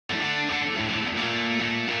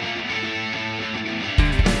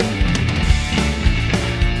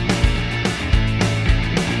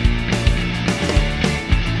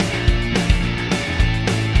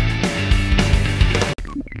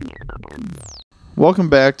Welcome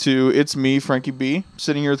back to It's Me, Frankie B,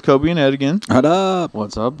 sitting here with Kobe and Ed again. What up?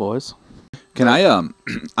 What's up, boys? Can I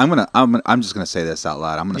I'm just gonna say this out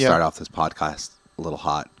loud. I'm gonna start off this podcast a little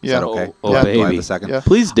hot. Is that okay? Oh, Do baby. I have a second? Yeah.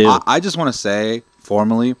 Please do. I just want to say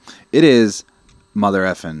formally, it is mother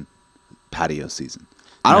effing patio season.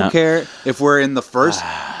 I don't care if we're in the first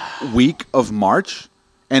week of March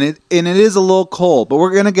and it is a little cold, but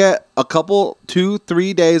we're gonna get a couple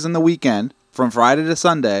 2-3 days in the weekend from Friday to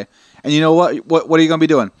Sunday. And you know what? What are you gonna be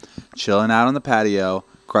doing? Chilling out on the patio,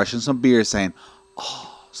 crushing some beer, saying,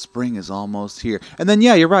 "Oh, spring is almost here." And then,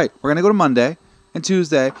 yeah, you're right. We're gonna go to Monday and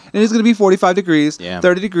Tuesday, and it's gonna be 45 degrees,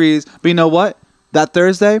 30 degrees. But you know what? That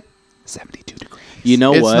Thursday, 72 degrees. You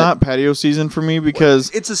know It's what? not patio season for me because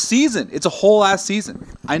It's a season. It's a whole ass season.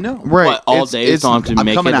 I know. right What, all it's- days it's- don't have to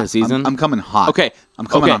make it a season? I'm coming hot. Okay. I'm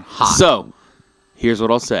coming okay. on hot. So, here's what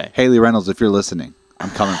I'll say. Haley Reynolds, if you're listening, I'm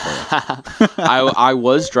coming for you. I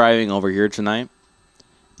was driving over here tonight,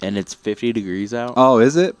 and it's 50 degrees out. Oh,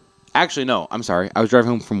 is it? Actually, no. I'm sorry. I was driving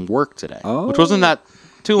home from work today, Oh. which wasn't that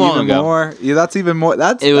too long Even ago. more. Yeah, that's even more.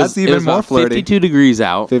 That's It was even more about flirty. 52 degrees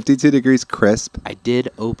out. 52 degrees crisp. I did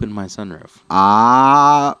open my sunroof.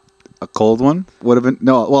 A cold one would have been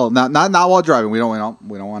not while driving. We don't want.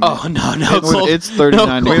 Oh no! It's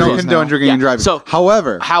 39 We degrees don't condone now. drinking Yeah, and driving. so-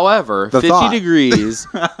 however, However, The 50 thought. degrees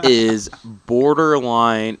is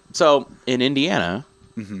borderline. So in Indiana,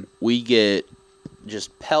 we get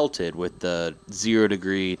just pelted with the 0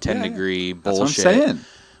 degree, 10 degree that's bullshit. what I'm saying.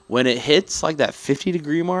 When it hits like that 50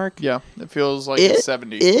 degree mark, Yeah, it feels like it,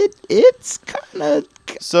 70. it's kind of.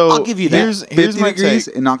 So I'll give you that. Here's 50 my degrees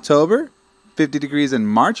take. in October, 50 degrees in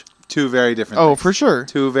March. Two very different. Oh, things. for sure.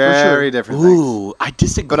 Two For sure. very different things. Ooh, I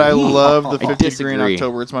disagree. But I love the I 50 degree in disagree.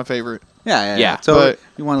 October. It's my favorite. Yeah. Yeah. So but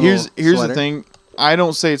you want a here's little the sweater? thing. I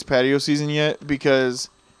don't say it's patio season yet because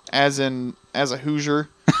as a Hoosier,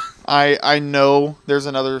 I know there's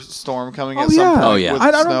another storm coming at some point Oh, yeah. with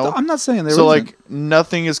snow. I'm not saying there So isn't. like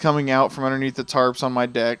nothing is coming out from underneath the tarps on my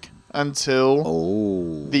deck until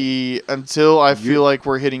I feel like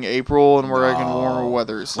we're hitting April and we're getting warmer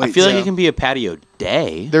weathers. I feel like it can be a patio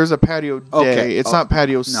day. There's a patio day. Okay. It's Oh. not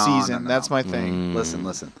patio No, season. no. That's my thing.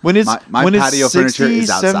 Listen. When it's my when it's patio 60, furniture is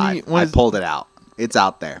 70 outside. when I it's- pulled it out. It's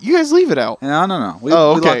out there. You guys leave it out. No. We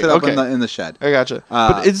Oh, locked okay, it up okay. in the shed. I gotcha.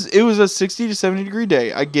 But it was a 60 to 70 degree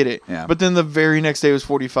day. I get it. Yeah. But then the very next day was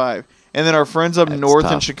 45. And then our friends up north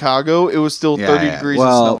in tough. Chicago, it was still 30 degrees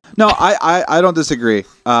Well, of snow. no, I don't disagree.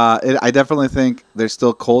 I definitely think there's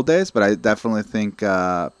still cold days, but I definitely think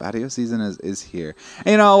patio season is here.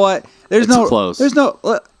 And you know what? There's It's no close. There's no.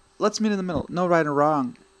 Let's meet in the middle. No right or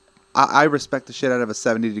wrong. I respect the shit out of a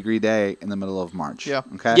 70-degree day in the middle of March. Yeah.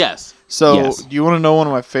 Okay. Yes. So, Yes. do you want to know one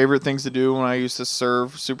of my favorite things to do when I used to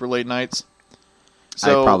serve super late nights?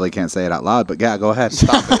 So, I probably can't say it out loud, but yeah, go ahead.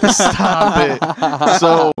 Stop it.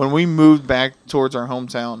 So, when we moved back towards our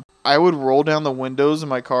hometown, I would roll down the windows in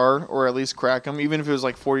my car, or at least crack them, even if it was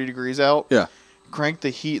like 40 degrees out. Yeah. Crank the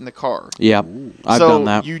heat in the car. Yep. I've so done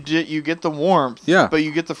that. you get the warmth, Yeah. but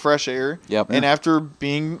you get the fresh air. Yep. And after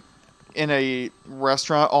being in a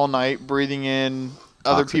restaurant all night, breathing in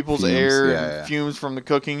other Toxic people's fumes. air Yeah, and yeah. fumes from the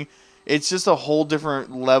cooking, it's just a whole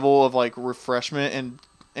different level of like refreshment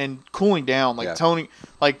and cooling down, like Yeah. toning,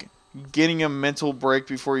 like getting a mental break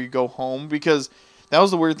before you go home. Because that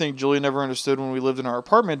was the weird thing Julia never understood when we lived in our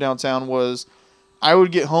apartment downtown was I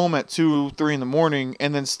would get home at 2-3 in the morning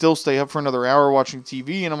and then still stay up for another hour watching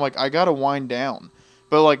TV, and I'm like, I gotta wind down.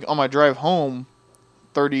 But like on my drive home,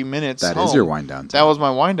 30 minutes That home, is your wind down time. that was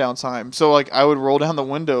my wind down time. So like I would roll down the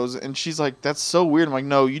windows and she's like, that's so weird. I'm like,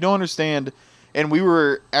 no, you don't understand. And we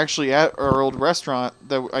were actually at our old restaurant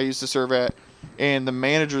that I used to serve at, and the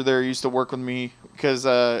manager there used to work with me because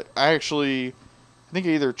I think I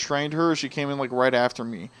either trained her or she came in like right after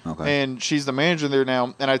me. Okay. And she's the manager there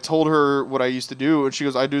now, and I told her what I used to do, and she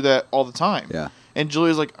goes, I do that all the time. Yeah. And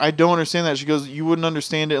Julia's like, I don't understand that. She goes, you wouldn't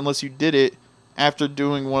understand it unless you did it after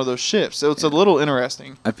doing one of those shifts. So it's a little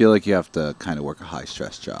interesting. I feel like you have to kind of work a high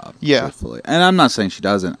stress job. Yeah. Truthfully. And I'm not saying she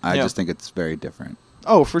doesn't. I Yeah. just think it's very different.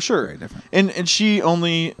 Oh, for sure. Very different. And she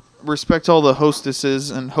only respects all the hostesses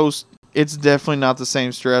and host. It's definitely not the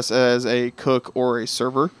same stress as a cook or a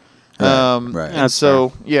server. Right. And That's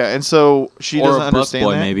so and so she or doesn't a understand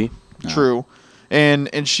busboy, that. maybe. No. True.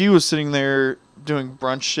 And she was sitting there doing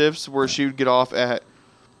brunch shifts where she would get off at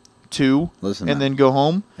 2 Listen, and man. then go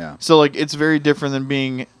home. Yeah. So like it's very different than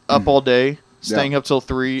being up all day, staying up till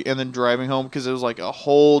 3, and then driving home, because it was like a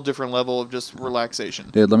whole different level of just relaxation.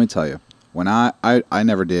 Dude, let me tell you. When I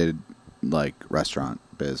never did like restaurant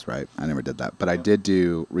biz, right? I never did that. But I did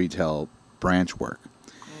do retail branch work.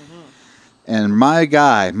 And my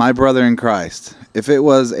guy, my brother in Christ, if it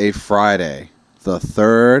was a Friday the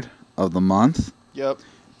 3rd of the month, Yep.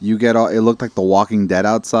 you get all. It looked like The Walking Dead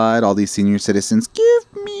outside. All these senior citizens,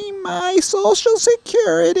 give me my Social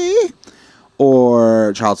Security,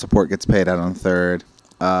 or child support gets paid out on the 3rd.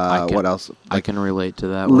 What else? I can relate to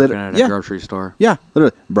that Lit- working at a yeah. grocery store. Yeah,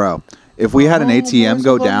 literally, bro. If we had an ATM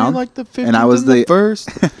go down, and I was the first.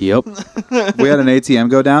 Yep. we had an ATM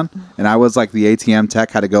go down, and I was like the ATM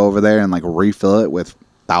tech, had to go over there and like refill it with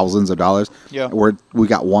thousands of dollars. Yeah. We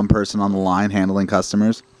got one person on the line handling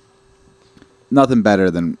customers. Nothing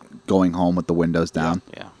better than going home with the windows down.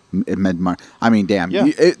 Yeah. Mid-March. I mean, damn. Yeah.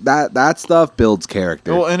 That stuff builds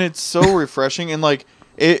character. Well, and it's so refreshing, and like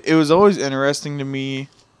it was always interesting to me,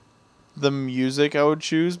 the music I would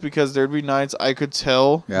choose, because there'd be nights I could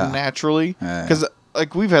tell naturally, Yeah. because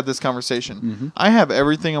like we've had this conversation. I have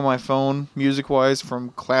everything on my phone music wise, from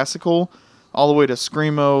classical all the way to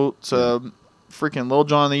screamo to freaking Lil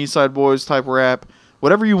Jon and the East Side Boys type rap,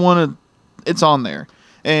 whatever you want to, it's on there.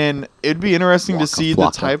 And it'd be interesting to see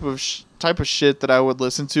the type of shit that I would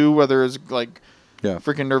listen to, whether it's like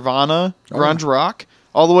freaking Nirvana, grunge rock,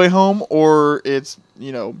 all the way home, or it's,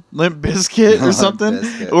 Limp Bizkit or something,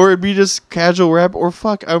 Bizkit. or it'd be just casual rap, or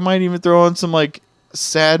fuck, I might even throw on some like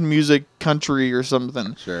sad music, country or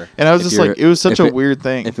something. Sure. And I was just like, it was such a weird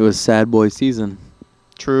thing. If it was sad boy season,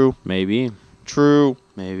 True. maybe.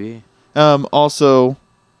 Maybe. Also,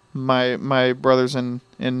 my brothers in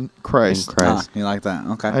Christ. In Christ. You like that?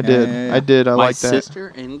 Okay. I did. Yeah. I did. I My like that. sister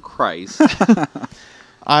in Christ.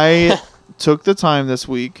 I took the time this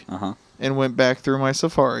week Uh-huh. and went back through my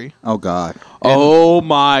Safari. Oh, God. Oh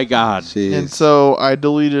my God. Jeez. And so I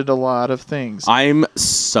deleted a lot of things. I'm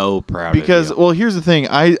so proud Because, of you. well, here's the thing.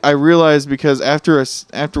 I realized, because after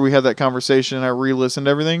we had that conversation and I re-listened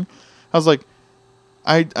to everything, I was like,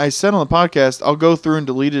 I said on the podcast, I'll go through and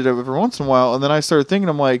delete it every once in a while. And then I started thinking,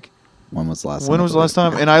 I'm like, When was the last when was the last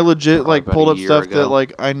time? And I legit like About pulled a up year stuff ago. that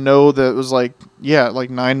like I know that was like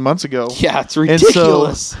 9 months ago. Yeah, it's And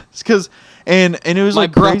ridiculous. so, because and it was My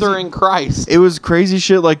like brother crazy. in Christ. It was crazy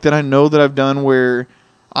shit like that I know that I've done, where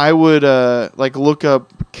I would like look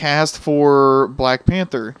up cast for Black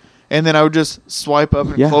Panther, and then I would just swipe up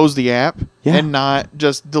and Yeah. close the app Yeah. and not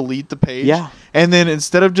just delete the page. Yeah. And then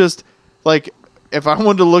instead of just like, if I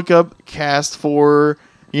wanted to look up cast for,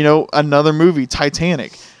 another movie,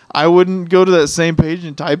 Titanic, I wouldn't go to that same page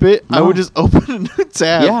and type it. I No. would just open a new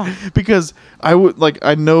tab. Yeah. Because I would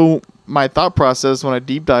I know my thought process when I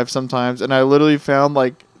deep dive sometimes, and I literally found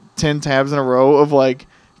like 10 tabs in a row of like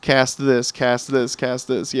cast this, cast this, cast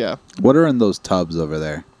this. Yeah. What are in those tubs over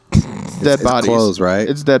there? Dead bodies. Clothes, right?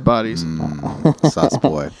 It's dead bodies. Sus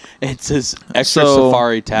boy. It's his extra So-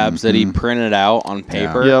 Safari tabs that he printed out on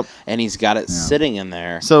paper, Yep. and he's got it sitting in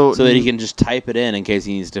there So- that he can just type it in case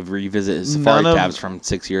he needs to revisit his Safari None of- tabs from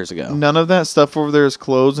 6 years ago. None of that stuff over there is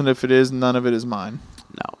closed, and if it is, none of it is mine.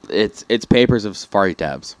 No, it's papers of Safari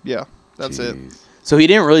tabs. Yeah. That's it. Jeez. So he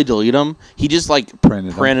didn't really delete them. He just like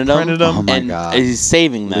Printed 'em. printed them, Printed 'em. Oh my and God. he's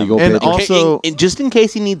saving them. Legal And paper. also- just in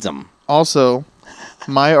case he needs them. Also,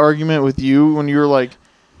 my argument with you when you were like,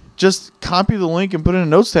 just copy the link and put it in a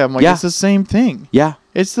notes tab, I'm like, Yeah. it's the same thing. Yeah,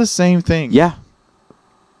 It's the same thing. yeah.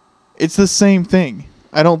 It's the same thing.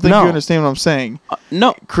 I don't think No. you understand what I'm saying.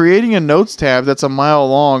 No, Creating a notes tab that's a mile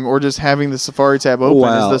long, or just having the Safari tab open,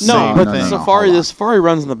 Well, is the no, same but no, thing. no, no. Safari, hold on. the Safari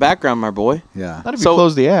runs in the background, my boy. Yeah. Not if you So-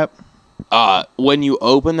 close the app. When you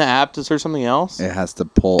open the app to search something else, It has to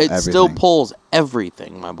pull it everything. still pulls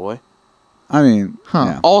everything, my boy. I mean, Huh.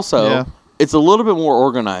 yeah. Also, Yeah. it's a little bit more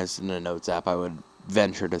organized in a notes app, I would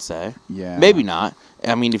venture to say. Yeah. Maybe not.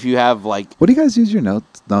 I mean, if you have like What do you guys use your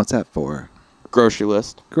notes app for? grocery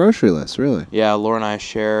list. Grocery list, really? Yeah, Laura and I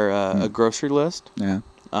share a grocery list, Yeah.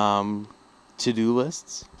 to-do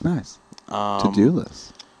lists. Nice. Um, To-do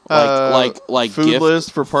list. like food gift-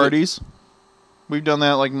 list for parties. We've done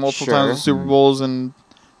that like multiple Sure. times with Super Bowls and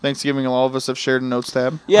Thanksgiving. All of us have shared a notes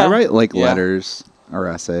tab. Yeah. I write like Yeah. letters or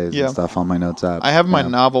essays Yeah. and stuff on my notes app. I have my Yeah.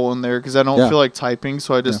 novel in there because I don't Yeah. feel like typing,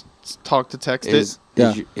 so I just talk to text Is, it.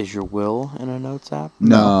 Yeah. is your will in a notes app?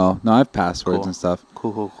 No, I have passwords Cool. and stuff.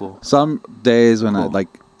 Cool. Some days when Cool.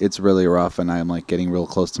 it's really rough and I'm like getting real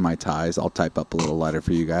close to my ties, I'll type up a little letter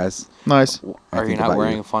for you guys. Nice. I Are you think not about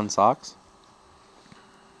wearing you. fun socks?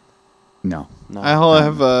 No. No. I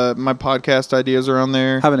have my podcast ideas are on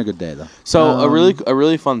there. Having a good day though. So a Um,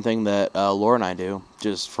 really fun thing that Laura and I do,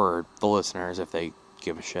 just for the listeners, if they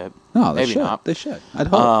give a shit. No, they Maybe should. not. They should. I'd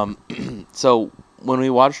hope. So when we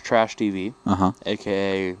watch trash TV, Uh-huh.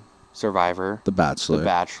 aka Survivor, The Bachelor. The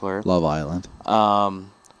Bachelor, Love Island.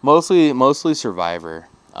 mostly Survivor.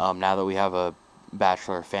 Now that we have a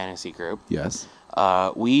Bachelor fantasy group, Yes.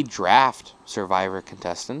 we draft Survivor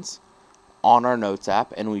contestants on our notes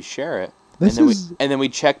app and we share it. This is and then we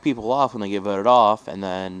check people off when they get voted off, and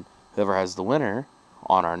then whoever has the winner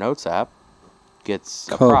on our notes app gets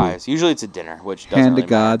a Kobe. prize. Usually it's a dinner, which doesn't hand to really matter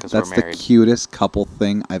God. 'cause That's we're the married. cutest couple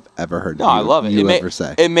thing I've ever heard. No, I love it. You It ever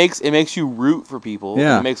say? It makes you root for people.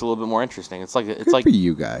 Yeah. And it makes it a little bit more interesting. It's like Good for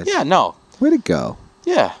you guys. yeah, no, Way to go.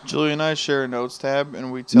 yeah. Julie and I share a notes tab,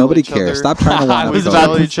 and we tell Nobody each cares. other. Stop trying to I line We was up about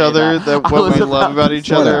tell to each say other that. that I what was we about love to about each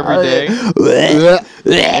say other that. every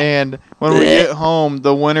day. And when we get home,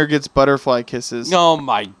 the winner gets butterfly kisses. Oh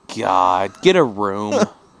my God! Get a room.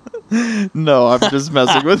 No, I'm just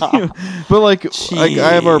messing with you. But like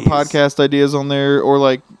I have our Jeez. podcast ideas on there, or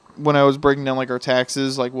like when I was breaking down like our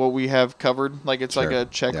taxes, like what we have covered. Like it's like Sure. a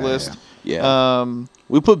checklist. Yeah.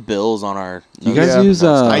 We put bills on our. You guys Yeah. use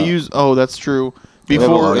I use. Oh, that's true. We have a-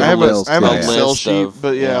 Before we I have have a a, list, I have yeah, an yeah. Excel List sheet, of-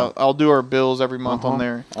 but yeah, yeah. I'll do our bills every month on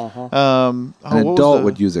there. Uh-huh. An an adult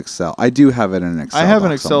would use Excel. I do have it in an Excel. I have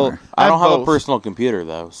an box Excel. somewhere. I don't have both. a personal computer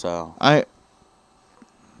though, so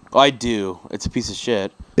I do. It's a piece of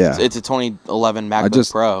shit. Yeah. It's a 2011 MacBook I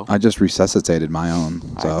just Pro. I just resuscitated my own.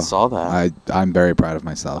 So I saw that. I'm very proud of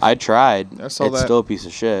myself. I tried. I saw it's that. still a piece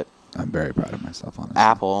of shit. I'm very proud of myself on this.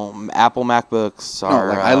 Apple MacBooks No, are.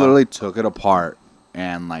 like I literally took it apart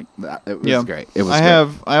and like it was great. It was.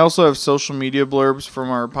 I also have social media blurbs from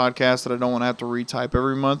our podcast that I don't want to have to retype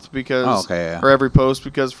every month because Oh, okay, yeah. or every post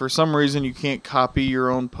because for some reason you can't copy your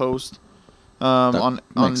own post on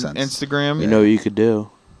makes sense. Instagram. You know what you could do?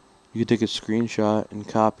 You could take a screenshot and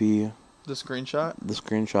copy the screenshot. the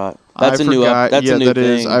screenshot. That's a new forgot. up. That's yeah, a new that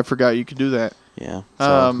thing. is. I forgot you could do that. Yeah.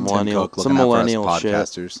 Tim millennial, Cook some looking out for us millennial shit.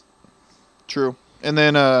 podcasters. True. And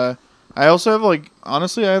then I also have like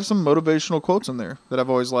honestly I have some motivational quotes in there that I've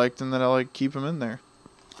always liked and that I like keep them in there.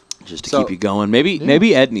 Just to So- keep you going.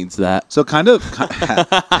 Maybe Ed needs that. So kind of.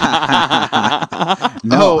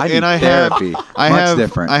 No, Oh, I need and I have- therapy. I Much have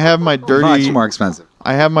different. I have my Much dirty more expensive.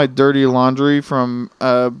 I have my dirty laundry from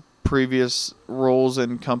previous roles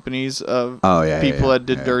and companies of Oh yeah. people yeah, that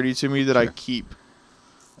did yeah. dirty to me that I Sure. keep.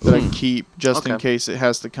 That I keep just in Okay. case it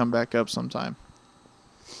has to come back up sometime.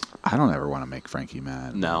 I don't ever want to make Frankie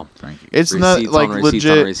mad. No. Frankie. It's Receipts not like on receipts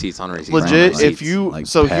legit. on receipts on receipts. Legit, on if receipts. you Like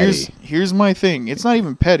so petty. here's my thing. It's not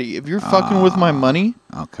even petty. If you're fucking with my money,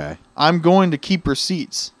 Okay. I'm going to keep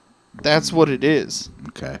receipts. That's what it is.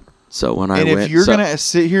 Okay. So when I And went, if you're so- gonna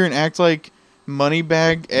sit here and act like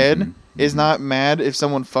Moneybag Ed Mhm. is not mad if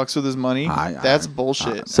someone fucks with his money, that's I-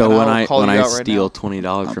 bullshit. So And when will I call when you I out right steal now.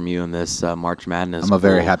 $20 from you in this March Madness, I'm a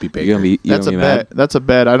very pool, happy you're gonna be, you're that's a gonna be mad? bet. That's a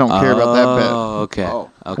bet. I don't care about that bet. Oh, okay. Oh.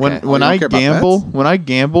 Okay. When you when don't I care about gamble, bets? when I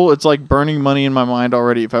gamble, it's like burning money in my mind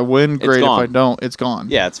already. If I win, It's great. If gone. I don't, it's gone.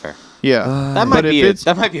 Yeah, it's fair. Yeah. That might But if be it's-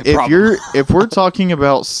 that might be a if problem. if we're talking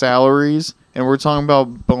about salaries and we're talking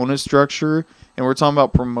about bonus structure and we're talking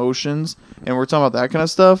about promotions and we're talking about that kind of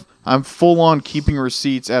stuff, I'm full on keeping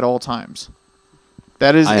receipts at all times.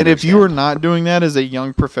 That is, I and if you are understand. not doing that as a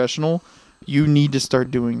young professional, you need to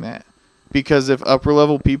start doing that. Because if upper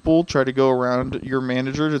level people try to go around your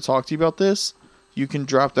manager to talk to you about this, you can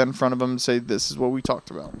drop that in front of them and say, "This is what we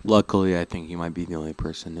talked about." Luckily, I think you might be the only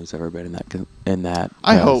person who's ever been in that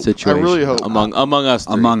I hope. I situation. really hope. among us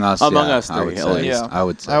three. Among us. among yeah, us I three would at say. least. Yeah. I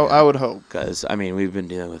would say. I would hope. Because I mean, we've been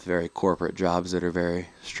dealing with very corporate jobs that are very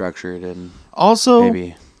structured and Also,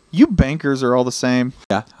 maybe you bankers are all the same.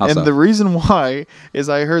 Yeah. How And so? the reason why is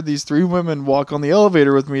I heard these three women walk on the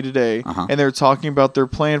elevator with me today, Uh-huh. and they're talking about their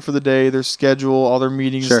plan for the day, their schedule, all their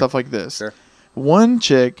meetings, Sure. and stuff like this. Sure. One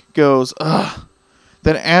chick goes, "Ugh,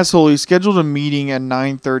 that asshole, he scheduled a meeting at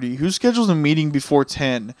 9:30. Who schedules a meeting before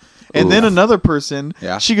 10?" And then Oof. another person,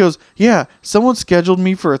 Yeah. she goes, "Yeah, someone scheduled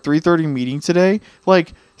me for a 3:30 meeting today.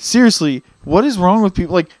 Like, seriously, what is wrong with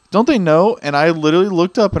people? Like, don't they know?" And I literally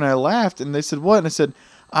looked up and I laughed, and they said, "What?" And I said,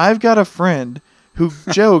 "I've got a friend who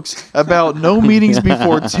jokes about no meetings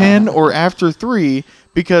before 10 or after 3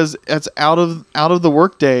 because that's out of the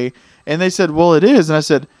workday." And they said, "Well, it is." And I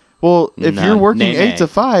said, "Well, if No, you're working nay, 8 nay. to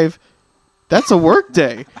 5, that's a work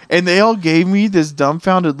day." And they all gave me this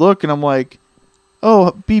dumbfounded look, and I'm like,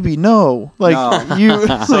 "Oh, BB, no. Like, No. you,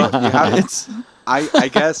 it's like, have- it's, I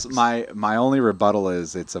guess my only rebuttal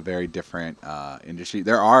is it's a very different industry.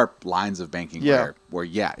 There are lines of banking Yeah. where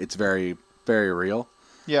it's very, very real.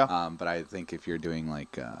 yeah. But I think if you're doing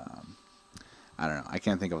like, I don't know, I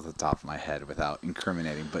can't think of the top of my head without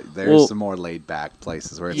incriminating, but there's Well- some more laid back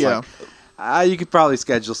places where it's Yeah. like, you could probably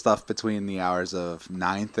schedule stuff between the hours of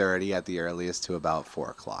 9:30 at the earliest to about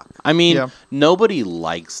 4:00. I mean, Yeah. nobody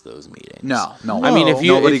likes those meetings. No. I mean, if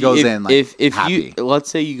you Nobody if, goes if, in, like, if happy. you let's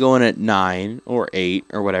say you go in at 9 or 8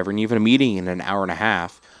 or whatever, and you have a meeting in an hour and a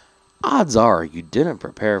half, odds are you didn't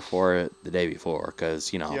prepare for it the day before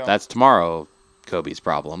because Yeah. that's tomorrow Kobe's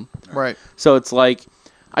problem. Right. So it's like,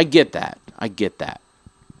 I get that. I get that.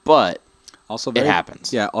 But Also, it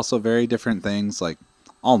happens. Yeah. Also, very different things. Like,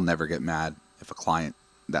 I'll never get mad if a client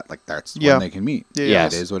that's Yeah. when they can meet. Yeah.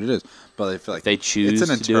 Yes. It is what it is. But I feel like They choose it's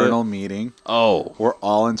an to do it. internal meeting. Oh, We're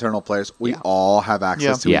all internal players. We Yeah. all have access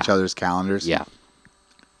Yeah. to Yeah. each other's calendars. yeah.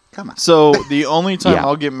 Come on. So the only time Yeah.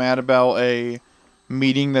 I'll get mad about a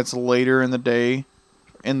meeting that's later in the day,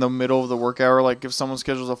 in the middle of the work hour, like if someone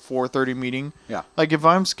schedules a 4:30 meeting, Yeah. like if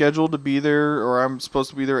I'm scheduled to be there or I'm supposed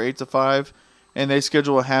to be there 8 to 5, and they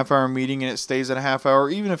schedule a half-hour meeting and it stays at a half hour,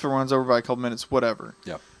 even if it runs over by a couple minutes, whatever.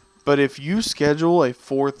 Yeah. But if you schedule a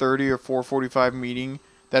 4:30 or 4:45 meeting,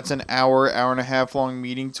 that's an hour and a half long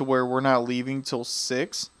meeting to where we're not leaving till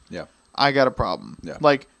 6. Yeah. I got a problem. Yeah.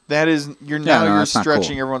 Like that is you're Yeah, no, you're that's not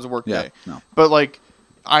stretching cool. everyone's work Yeah. day. No. But like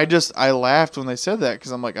I laughed when they said that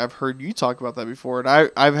because I'm like I've heard you talk about that before,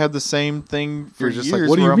 and I've had the same thing for You're just like, years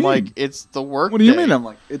 "What do you where I'm mean? like it's the work. What do you day. mean? I'm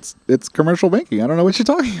like, it's commercial banking. I don't know what you're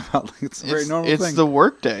talking about. Like, it's a very It's, normal it's thing. the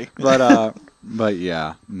work day. But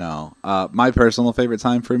yeah, no. My personal favorite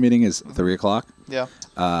time for a meeting is 3:00.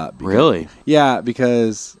 Yeah. Really? Yeah,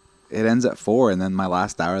 because it ends at 4, and then my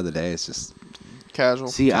last hour of the day is just Casual.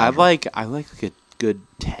 See, I like a good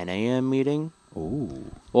 10 a.m. meeting. ooh.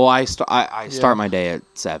 Well, I start Yeah. my day at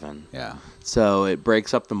 7, Yeah, so it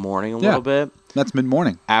breaks up the morning a Yeah. little bit. that's mid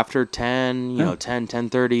morning. After 10, Yeah.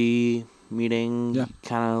 10:30 meeting, Yeah.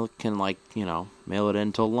 kind of can mail it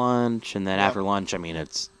in till lunch, and then Yeah. after lunch, I mean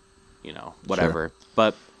it's whatever.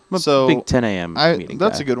 But I'm a So, big 10 a.m. meeting.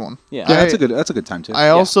 that's guy. a good one. Yeah. Yeah, I- that's a good time too. I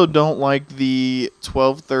also don't like the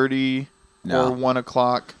 12:30 No. or 1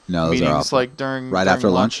 o'clock No, those are meetings awful. like during Right during after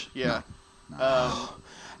lunch? Yeah.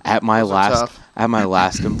 At my Those are last tough. at my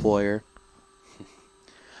last employer,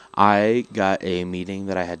 I got a meeting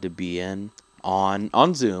that I had to be in on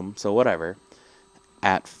Zoom, so whatever,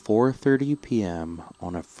 at 4:30 p.m.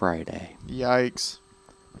 on a Friday. Yikes.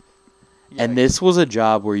 And this was a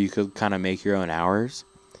job where you could kind of make your own hours,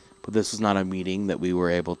 but this was not a meeting that we were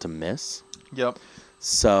able to miss. Yep.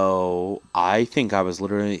 So I think I was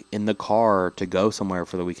literally in the car to go somewhere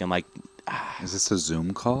for the weekend. Like, Is this a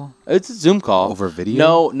Zoom call? it's a Zoom call. Over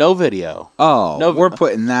video? No video. Oh, No, we're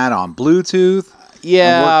putting that on Bluetooth.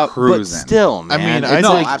 Yeah, we're cruising. but still, man. I mean, it's I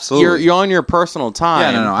like think- absolutely. You're on your personal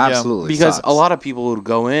time. Yeah, no, Yeah. absolutely. Because sucks. a lot of people would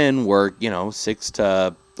go in work, 6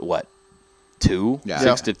 to 2, Yeah.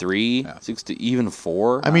 6 to 3, Yeah. 6 to even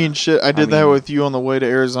 4. I mean, shit, I did that mean- with you on the way to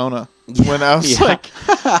Arizona when I was Yeah. like,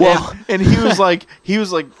 Well- and he was like,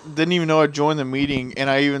 didn't even know I joined the meeting,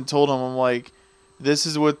 and I even told him, I'm like, this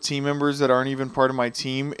is with team members that aren't even part of my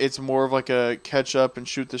team. It's more of like a catch up and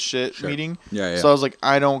shoot the shit Sure. meeting. Yeah, yeah. So I was like,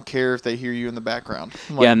 I don't care if they hear you in the background.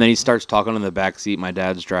 I'm like, yeah, and then he starts talking in the back seat. My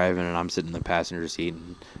dad's driving, and I'm sitting in the passenger seat,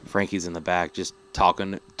 and Frankie's in the back, just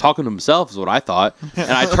talking to himself is what I thought.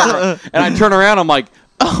 And I turn around, I'm like,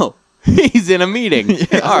 oh, he's in a meeting.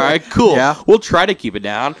 All right, cool. Yeah. We'll try to keep it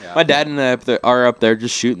down. Yeah. My dad and I are up there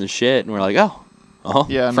just shooting the shit, and we're like, oh,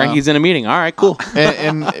 Yeah, no. Frankie's in a meeting. All right, cool.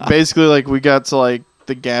 and basically, like, we got to like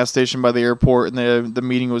the gas station by the airport, and the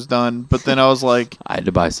meeting was done. But then I was like, I had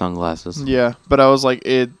to buy sunglasses. yeah, but I was like,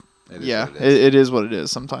 It is yeah, what it is. it is what it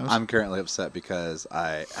is sometimes. I'm currently upset because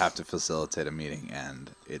I have to facilitate a meeting,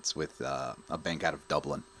 and it's with a bank out of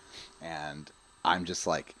Dublin, and I'm just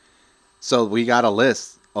like, so we got a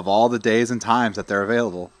list of all the days and times that they're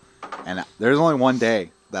available, and there's only one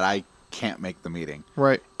day that I can't make the meeting,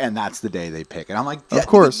 right. and that's the day they pick, and I'm like, Of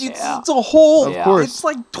course. it's a whole, Of course. it's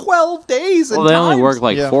like 12 days. Well, and they only times. work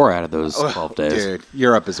like Yeah. 4 out of those 12 days. Dude,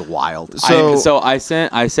 Europe is wild. So- I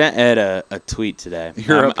sent Ed a tweet today.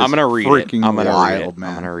 Europe I'm is gonna read it. freaking I'm gonna read wild, it. man.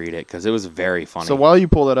 I'm gonna read it because it was very funny. So while you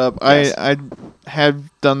pull that up, Yes. I have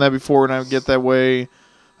done that before, and I get that way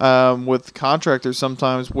with contractors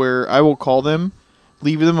sometimes, where I will call them,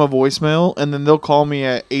 leave them a voicemail, and then they'll call me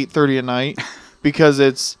at 8:30 at night because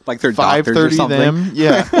it's Like they're doctors or 5:30 something. them,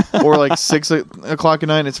 yeah, or like 6 o'clock at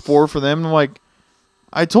night, and it's 4 for them. And I'm like,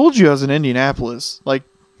 I told you I was in Indianapolis. Like,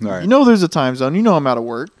 All right. you know, there's a time zone. You know, I'm out of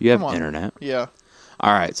work. you have Come on. internet. Yeah.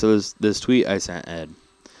 All right. So this tweet I sent Ed.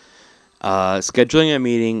 Scheduling a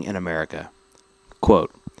meeting in America.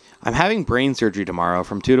 Quote: I'm having brain surgery tomorrow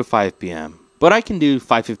from 2 to 5 p.m., but I can do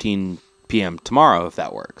 5:15 p.m. tomorrow if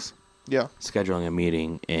that works. Yeah. Scheduling a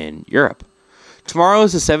meeting in Europe. Tomorrow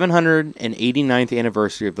is the 789th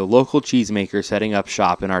anniversary of the local cheesemaker setting up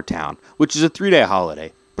shop in our town, which is a 3-day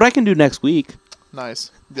holiday. But I can do next week.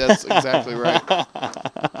 Nice. That's exactly right.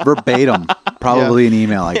 Verbatim, probably an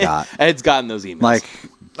email I got. Ed's gotten those emails. Like,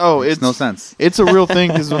 Oh, makes it's no sense. It's a real thing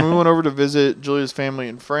because when we went over to visit Julia's family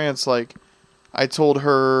in France, like, I told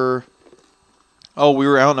her, oh, we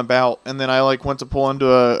were out and about, and then I like went to pull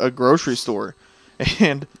into a grocery store,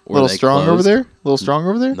 And a Were little they strong over closed? there. A little strong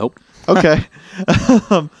over there. Nope. Okay.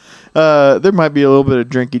 There might be a little bit of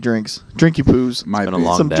drinky poos. Might been a be.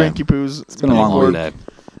 long Some day. drinky poos. It's been a long week. day.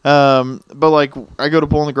 But like, I go to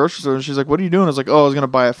pull in the grocery store, and she's like, "What are you doing?" I was like, "Oh, I was gonna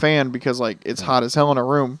buy a fan because like it's hot as hell in a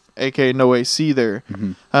room, aka no AC there."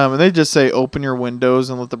 Mhm. And they just say open your windows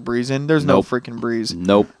and let the breeze in. There's Nope. no freaking breeze.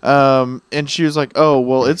 Nope. And she was like, "Oh,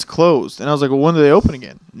 well, it's closed." And I was like, "Well, when do they open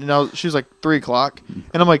again?" She was like 3:00,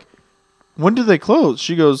 and I'm like, "When do they close?"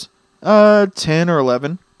 She goes, 10 or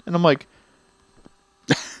 11, and I'm like,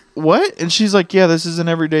 "What?" And she's like, "Yeah, this is an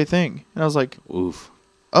everyday thing." And I was like, Oof.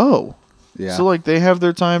 "Oh." Yeah. So like they have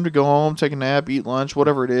their time to go home, take a nap, eat lunch,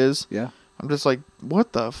 whatever it is. yeah. I'm just like,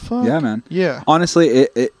 what the fuck? Yeah, man. Yeah. Honestly,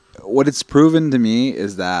 it what it's proven to me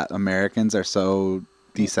is that Americans are so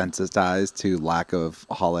desensitized to lack of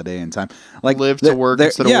holiday and time. Like Live to work there-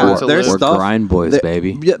 instead of yeah, work to there's live. We're stuff, grind boys, there-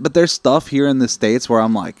 baby. Yeah, but there's stuff here in the States where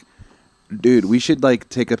I'm like, dude, we should like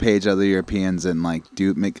take a page out of the Europeans and like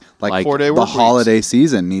make like 4-day the work weeks. holiday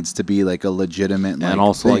season needs to be like a legitimate like, And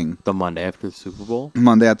also thing. like the Monday after the Super Bowl.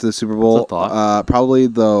 Monday after the Super Bowl, That's a thought. probably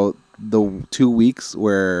the 2 weeks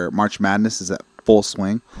where March Madness is at full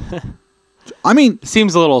swing. I mean,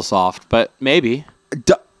 Seems a little soft, but maybe.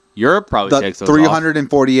 d- Europe probably the takes those off.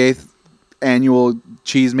 348th annual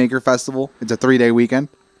Cheesemaker Festival. It's a 3-day weekend.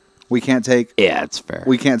 We can't take Yeah, it's fair.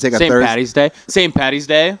 a St. Thursday. Patty's Day. St. Patty's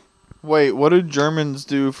Day. Wait, what do Germans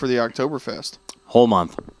do for the Oktoberfest? Whole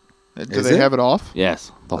month. Do Is they it? have it off?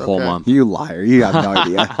 Yes, the whole Okay. month. You liar! You have no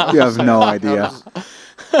idea. You have no idea.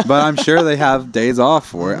 But I'm sure they have days off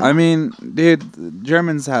for it. I mean, dude,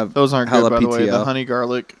 Germans have Those aren't hella good, by the way. PTO. The honey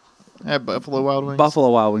garlic at Buffalo Wild Wings. Buffalo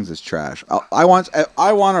Wild Wings is trash. I want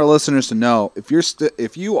our listeners to know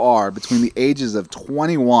if you are between the ages of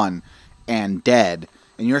 21 and dead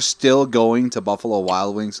and you're still going to Buffalo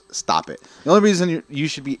Wild Wings, stop it. The only reason you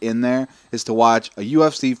should be in there is to watch a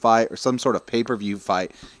UFC fight or some sort of pay-per-view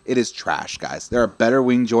fight. It is trash, guys. There are better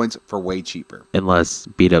wing joints for way cheaper. Unless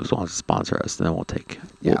B-Dubs wants to sponsor us, then we'll take.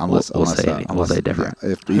 Yeah, we'll say different. Yeah,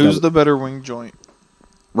 if Who's the better wing joint?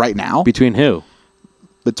 right now Between who?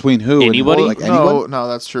 between who? Anybody? And, like No, anyone? no,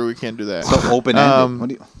 that's true. We can't do that. So open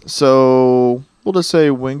ended. Um, So we'll just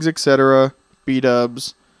say wings, etc.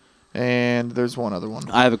 B-dubs, and there's one other one.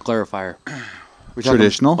 I have a clarifier.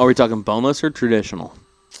 Traditional? Are we talking boneless or traditional?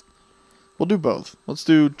 We'll do both. Let's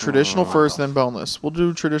do traditional first, then boneless. We'll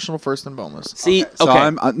do traditional first, then boneless. See, So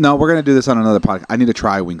I'm no, we're gonna do this on another podcast. I need to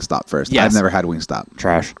try Wingstop first. Yes. I've never had Wingstop.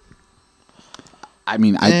 trash. I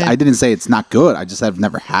mean, Eh. I didn't say it's not good. I just have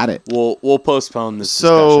never had it. We'll postpone this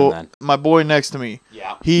So discussion my boy next to me, then.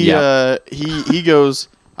 he Yeah. he goes,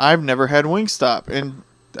 I've never had Wingstop, and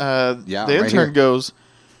Yeah, the right intern here. goes,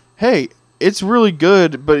 hey, it's really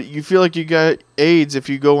good, but you feel like you got AIDS if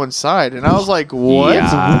you go inside. And I was like, what?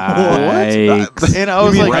 Yikes. And I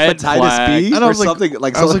was You mean like, red hepatitis flag. B And I or was like- something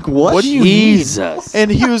like. I was like, what do you mean? Jesus. And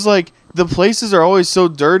he was like, the places are always so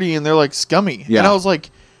dirty and they're like scummy. Yeah. And I was like,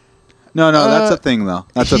 No, that's Uh, a thing though.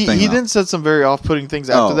 That's a thing. he though. then said some very off-putting things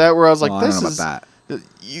after Oh, that, where I was like, well, I this don't know is about that.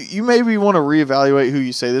 you maybe want to reevaluate who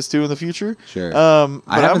you say this to in the future. Sure. But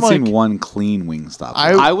I haven't I'm seen like, one clean Wingstop.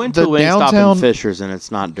 I went to the Wingstop downtown- in Fishers and it's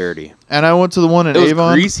not dirty. and I went to the one in It was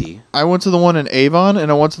Avon. greasy. I went to the one in Avon, and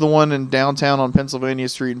I went to the one in downtown on Pennsylvania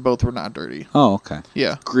Street, and both were not dirty. Oh, okay.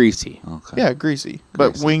 Yeah, Greasy. Okay. yeah, greasy.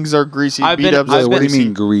 But Greasy. wings are greasy. I've been- B-dubs I've are What do you greasy.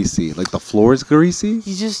 mean greasy? Like the floor is greasy?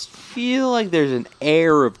 You just feel like there's an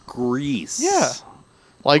air of grease. Yeah.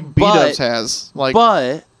 Like But- B-dubs has, like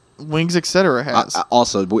But wings, etc. has.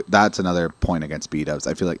 Also, that's another point against B-dubs.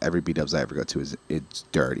 I feel like every B-dubs I ever go to it's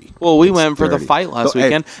dirty. well, we It's went for the dirty. fight last So, hey,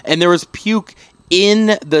 weekend and there was puke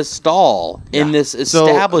in the stall in Yeah. this So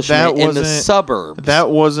establishment that in the wasn't- suburbs. That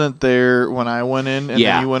wasn't there when I went in, and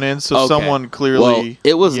Yeah. then you went in. So Okay. someone clearly. well,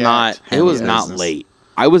 it was yacked. not. It Handle was not business. late.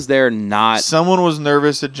 I was there not. Someone was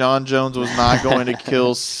nervous that John Jones was not going to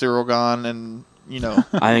kill Cyril Gahn, and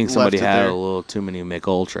I think somebody left it had there. a little too many Mick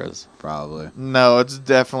Ultras. Probably. No, it's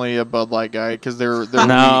definitely a Bud Light guy because they're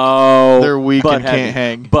No, weak. They're weak but and heavy. can't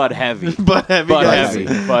hang. But heavy. But heavy But guys. heavy.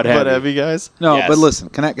 But But heavy. heavy guys. No, Yes. but listen,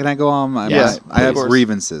 can I go on? Yes, I of have course.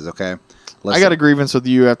 grievances. Okay. I Listen. got a grievance with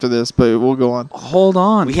you after this, but we'll go on. Hold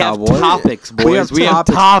on. We have cowboy. topics, boys. We have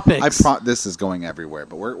topics. This is going everywhere,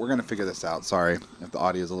 but we're gonna figure this out. Sorry if the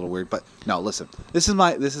audio is a little weird, but no, listen. This is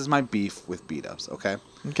my beef with B-dubs. Okay.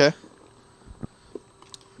 Okay.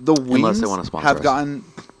 The Unless wings they wanna sponsor have us. gotten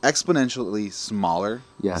exponentially smaller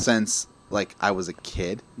Yes. since like I was a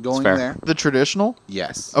kid going fair. there. The traditional,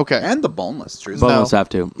 Yes. Okay. And the boneless, truthfully. Boneless have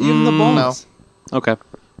to. Even the boneless. Okay.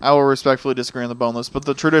 I will respectfully disagree on the boneless, but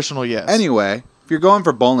the traditional, yes. Anyway, If you're going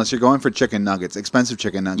for boneless, you're going for chicken nuggets, expensive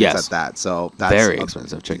chicken nuggets Yes. at that. So that's Very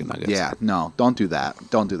expensive chicken nuggets. Yeah, no, don't do that.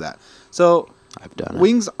 Don't do that. So I've done it.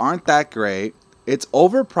 wings aren't that great. It's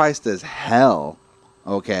overpriced as hell.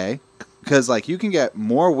 Okay, because like you can get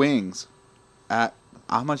more wings at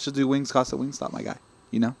how much do wings cost at Wingstop, my guy?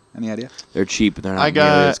 You know, any idea? They're cheap, but they're not I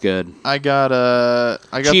got- nearly as good. I got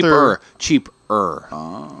Cheaper.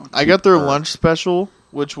 I got their lunch special,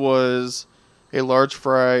 which was a large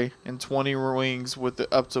fry and 20 wings with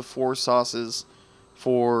up to 4 sauces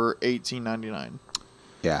for $18.99.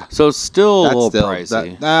 Yeah, So it's still a that's little still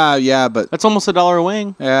pricey. yeah, but That's almost $1 a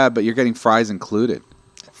wing. you're getting fries included.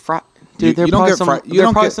 Dude, You don't get you There's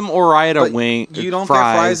don't probably get- some Ore-Ida But wing. You don't get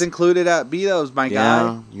fries included at Betos, my Yeah,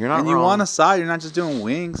 guy. you're not And you wrong. want a side. You're not just doing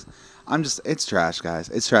wings. It's trash, guys.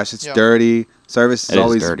 It's trash. It's Yeah. dirty. Service It is is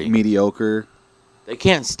always dirty. mediocre. They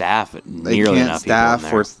can't staff it They nearly can't enough staff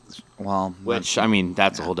people in for. there. Well, Which, I mean,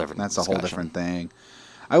 that's a whole different that's a whole discussion. different thing.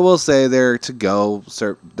 I will say their to go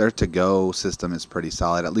system is pretty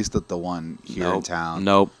solid. At least the one here in town.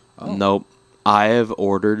 Nope. Oh. Nope. I have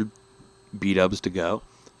ordered B-dubs to go.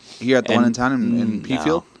 Here at the one in And- town in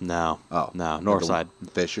Peafield. No. Oh, No, at north the side.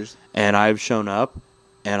 Fishers. And I've shown up,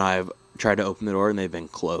 and I've tried to open the door, and they've been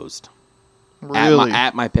closed. Really?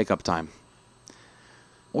 At my pickup time.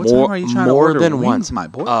 What time are you trying to order than wings, once. my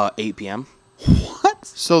boy? 8 p.m. What?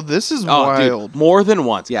 So this is Oh, wild. dude, more than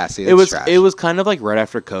once. Yeah, see, it that's was trash. it was kind of like right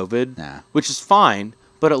after COVID, Nah. which is fine,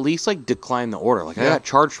 but at least like decline the order. Like I Yeah. got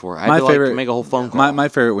charged for it. I My had to favorite- like make a whole phone call. My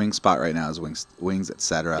favorite wing spot right now is Wings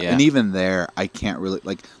etc. Yeah. And even there, I can't really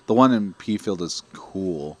like the one in Peafield is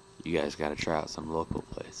cool. You guys got to try out some local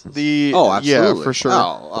places. Oh, absolutely. Yeah, for sure.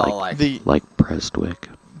 Like The Prestwick.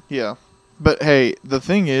 yeah. But hey, the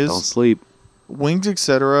thing is, Don't sleep. Wings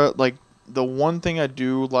etc. Like the one thing I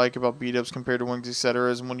do like about beat-ups compared to Wings etc.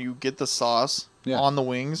 is when you get the sauce Yeah. on the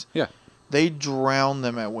wings, Yeah. they drown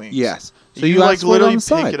them at Wings. Yes. So you you like ask for it literally on the pick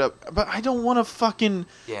side. it up, but I don't want to fucking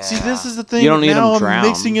see. Yeah. This is the thing. You don't need now them I'm drowned.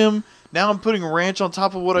 mixing them. Now I'm putting ranch on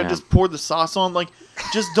top of what I Yeah. just poured the sauce on. Like,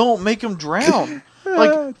 just don't make them drown.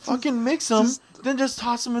 Like, fucking mix them, then just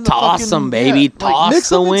toss them in the Toss fucking, them, baby. yeah, Toss mix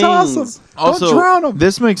the 'em and wings. toss 'em. Also, Don't drown 'em.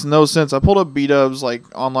 this makes no sense. I pulled up B-Dub's like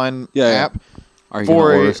online Yeah, yeah. app Are you for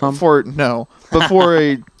gonna order a some? but for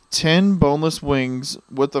a 10 boneless wings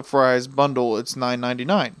with the fries bundle, it's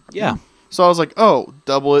 $9.99. Yeah. So I was like, oh,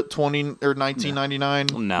 double it, 20 or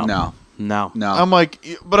 $19.99. No. No. No. No. I'm like,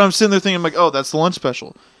 but I'm sitting there thinking, I'm like, oh, that's the lunch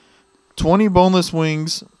special. 20 boneless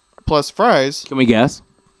wings plus fries. Can we guess?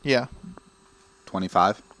 Yeah.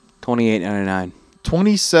 25. $28.99.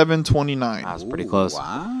 $27.29. That was pretty close.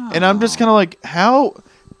 Wow. And I'm just kind of like, how?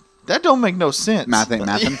 That don't make no sense. Mathing.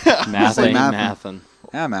 Math Say ain't mathin'. mathin'.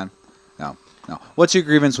 Yeah, man. No. What's your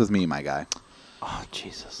grievance with me, my guy? Oh,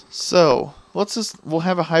 Jesus. So we'll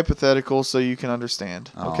have a hypothetical so you can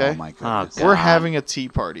understand. Okay. Oh my goodness. Oh, We're God. having a tea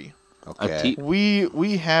party. Okay. A tea?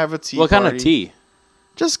 We have a tea. What party. kind of tea?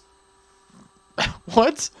 Just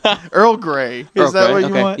what? Earl Grey. Is Earl that Grey? what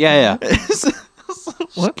you Okay. want? Yeah, yeah.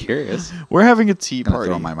 What? Curious. We're having a tea Gonna party.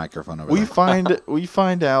 throw my microphone over We there.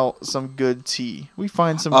 find out some good tea. We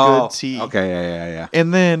find some Oh, good tea. okay, yeah.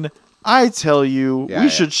 And then I tell you Yeah, we yeah.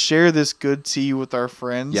 should share this good tea with our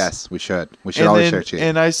friends. Yes, we should. We should And always then, share tea.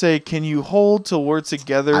 and I say, can you hold till we're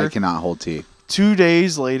together I cannot hold tea. 2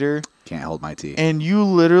 days later? Can't hold my tea. And you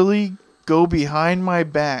literally go behind my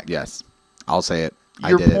back. Yes, I'll say it.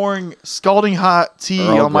 You're I did pouring scalding hot tea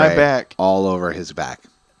Earl on my Grey back all over his back.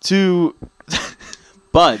 to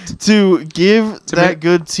But to give To that make-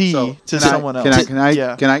 good tea So, to can I- someone else. Can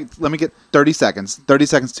I? Let me get 30 seconds. 30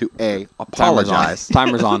 seconds to A, apologize.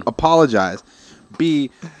 Timer's on. Apologize. B,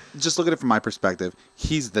 just look at it from my perspective.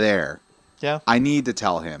 He's there. Yeah. I need to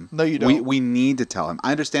tell him. No, you don't. We need to tell him.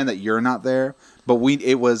 I understand that you're not there, but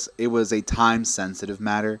it was a time sensitive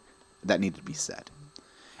matter that needed to be said.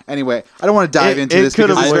 Anyway, I don't want to dive It- into it this because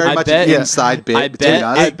could've it's went- very I much bet- an yeah. inside bit I between bet,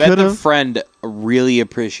 us. I bet the could've- friend really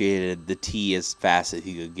appreciated the tea as fast as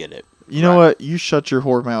he could get it. You know what? You shut your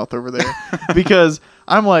whore mouth over there. Because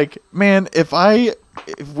I'm like, man, if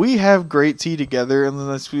we have great tea together and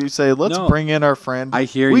then we say, let's No. bring in our friend, I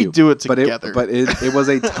hear we you. do it but together. But it was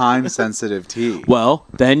a time sensitive tea. Well,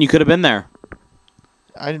 then you could have been there.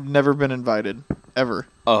 I've never been invited. Ever.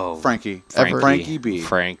 Oh, Frankie. Ever. Frankie B.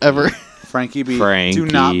 Ever. Frankie B. Frankie. Do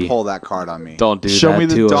not pull that card on me. Don't do show that me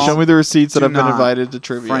to the us. show me the receipts that Do I've been not. invited to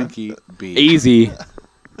trivia. Frankie B. Easy.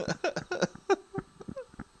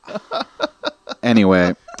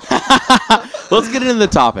 Anyway, Let's get into the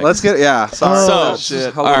topic. let's get Sorry, Oh, that's shit.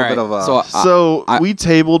 just a little All right. bit of a. So So I- we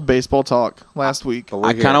tabled baseball talk last week. but we're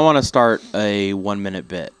I here. kind of want to start a 1 minute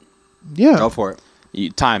bit. Yeah. Go for it. You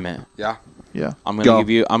time it. Yeah. Yeah. I'm Go.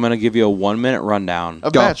 gonna give you a 1-minute rundown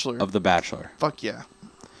A Go. Bachelor. of The Bachelor. Fuck yeah.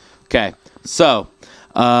 Okay, so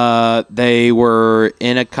they were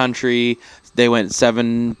in a country. They went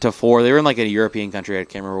 7-4. They were in like a European country. I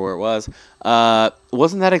can't remember where it was.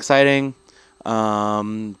 Wasn't that exciting?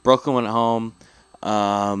 Brooklyn went home.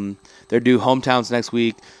 They're due hometowns next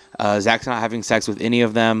week. Zach's not having sex with any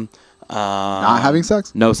of them. Not having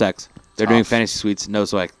sex? No sex. They're doing Tough. fantasy suites. No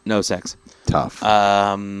sex. Tough.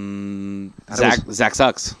 Zach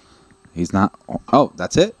sucks. He's not. Oh,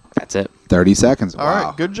 that's it? That's it. 30 seconds. All Wow.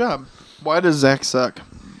 right, good job. Why does Zach suck?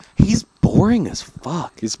 He's boring as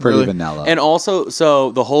fuck. He's pretty Really? vanilla. And also,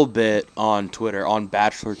 so the whole bit on Twitter, on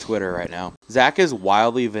Bachelor Twitter right now, Zach is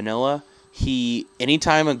wildly vanilla.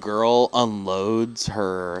 Anytime a girl unloads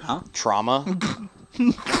her trauma,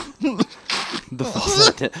 the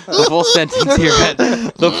full sentence here, man.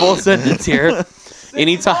 The full sentence here.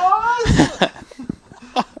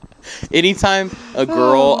 Anytime a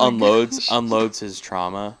girl unloads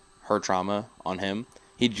her trauma on him,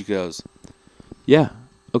 he just goes, "Yeah,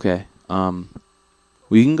 okay,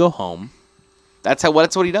 we can go home." That's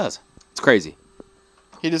what he does. It's crazy.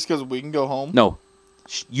 He just goes, we can go home? No,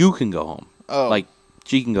 you can go home. Oh. Like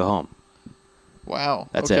she can go home. Wow.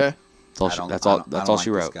 That's okay. it. That's all. I That's don't all like she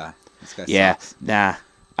this wrote. guy. This guy Yeah, sucks. nah.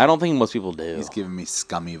 I don't think most people do. He's giving me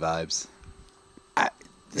scummy vibes.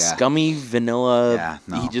 Yeah. Scummy vanilla. Yeah,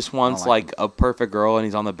 no, he just I wants don't like a perfect girl, and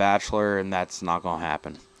he's on The Bachelor, and that's not gonna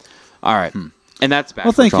happen. All right, and that's Bachelor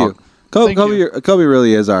Well, thank talk. you. Thank you. Kobe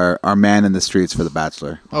really is our man in the streets for The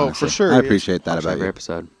Bachelor. Oh, honestly. for sure I he is. appreciate that Watch about every you.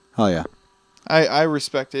 episode. Oh, yeah. I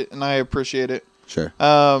respect it, and I appreciate it. Sure.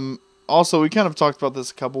 Also, we kind of talked about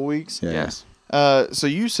this a couple weeks. Yeah. Yes. So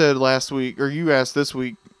you said last week, or you asked this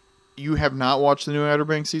week, you have not watched the new Outer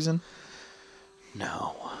Banks season?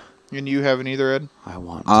 No, And you haven't either, Ed? I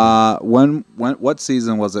want. To. What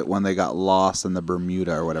season was it when they got lost in the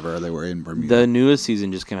Bermuda or whatever? They were in Bermuda. The newest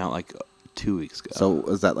season just came out like 2 weeks ago. So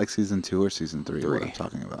is that like season 2 or season 3? What I'm 3.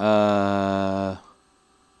 talking about?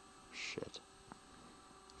 Shit.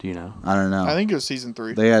 Do you know? I don't know. I think it was season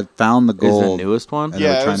 3. They had found the Is gold. the newest one? And Yeah,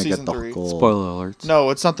 they it were trying was to get season the 3. gold. Spoiler alerts. No,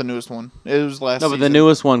 it's not the newest one. It was last No, but the season.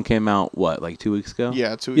 newest one came out what, like 2 weeks ago?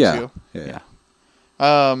 Yeah, 2 weeks Yeah. ago. Yeah. Yeah.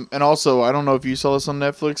 And also, I don't know if you saw this on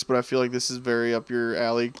Netflix, but I feel like this is very up your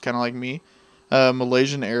alley, kind of like me.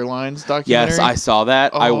 Malaysian Airlines documentary. Yes, I saw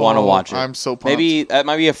that. I want to Oh, watch it. I'm so pumped. Maybe that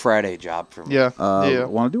might be a Friday job for me. Yeah, yeah.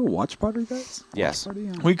 Want to do a watch party, guys? Yes. Watch party?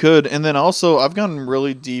 Yeah. We could. And then also, I've gotten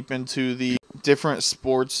really deep into the different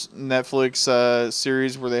sports Netflix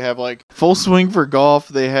series where they have like Full Swing for golf,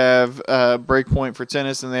 they have Breakpoint for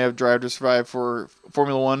tennis, and they have Drive to Survive for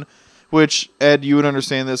Formula One, which, Ed, you would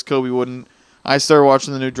understand this, Kobe wouldn't. I started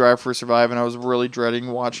watching the new Drive for Survive, and I was really dreading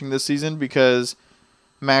watching this season because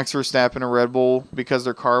Max Verstappen and Red Bull, because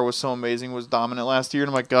their car was so amazing, was dominant last year. And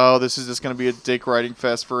I'm like, oh, this is just going to be a dick riding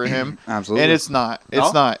fest for him. Absolutely. And it's not. It's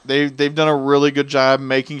No? not. They've done a really good job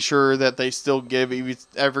making sure that they still give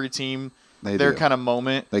every team They their do. kind of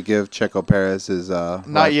moment. They give Checo Perez his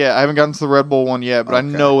Not yet. I haven't gotten to the Red Bull one yet, but I Okay.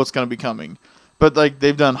 know what's going to be coming. But like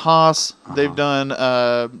they've done Haas, Uh-huh.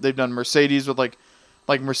 they've done Mercedes with like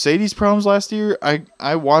Mercedes problems last year.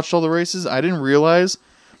 I watched all the races. I didn't realize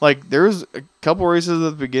like there was a couple races at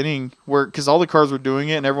the beginning where because all the cars were doing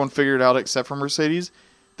it and everyone figured it out except for Mercedes,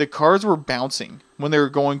 the cars were bouncing when they were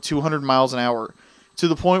going 200 miles an hour to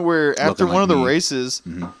the point where after Looking one like of the me. races,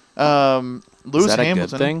 Is Lewis that a good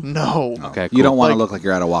Hamilton. thing? No. Okay, You don't want to Like- look like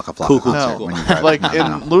you're at a Waka Flocka Cool. concert No. when you drive. Like, No,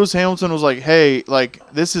 and no. Lewis Hamilton was like, "Hey, like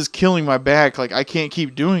this is killing my back. Like I can't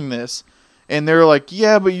keep doing this." And they're like,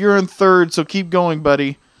 "Yeah, but you're in third, so keep going,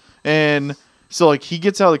 buddy." And so like he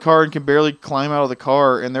gets out of the car and can barely climb out of the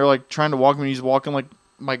car, and they're like trying to walk him, and he's walking like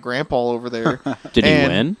my grandpa over there. Did he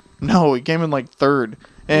And- win? No, he came in like third,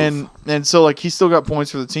 and so like he still got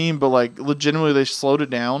points for the team, but like legitimately they slowed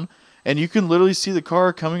it down, and you can literally see the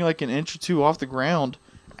car coming like an inch or two off the ground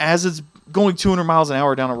as it's going 200 miles an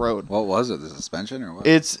hour down a road. What was it? The suspension or what?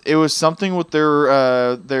 It was something with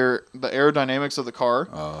the aerodynamics of the car,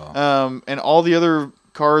 Oh. and all the other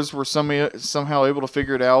cars were somehow able to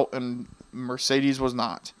figure it out, and Mercedes was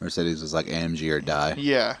not. Mercedes was like AMG or die.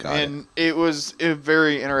 Yeah, Got and it was a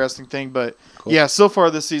very interesting thing. But Cool. yeah, so far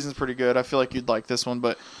this season's pretty good. I feel like you'd like this one,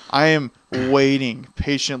 but I am waiting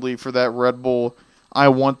patiently for that Red Bull. I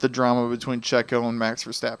want the drama between Checo and Max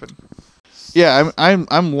Verstappen. Yeah,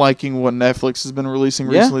 I'm liking what Netflix has been releasing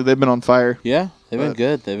Yeah. recently. They've been on fire. Yeah, they've been But-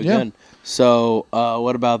 good. They've been yeah. good. So,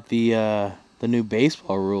 what about the the new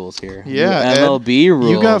baseball rules here. Yeah, New MLB rules.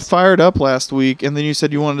 You got fired up last week, and then you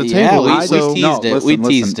said you wanted to Yeah, table we it. So teased it. We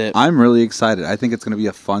teased it. I'm really excited. I think it's going to be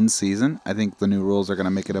a fun season. I think the new rules are going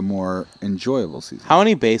to make it a more enjoyable season. How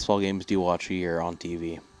many baseball games do you watch a year on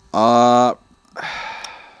TV?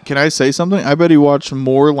 can I say something? I bet he watched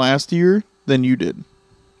more last year than you did.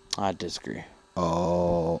 I disagree.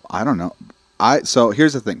 Oh, I don't know. So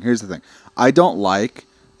here's the thing. I don't like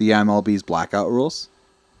the MLB's blackout rules,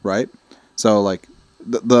 right? So like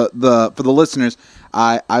the for the listeners,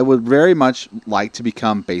 I would very much like to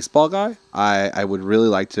become baseball guy. I would really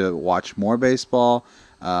like to watch more baseball.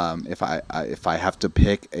 If I have to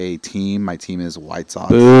pick a team, my team is White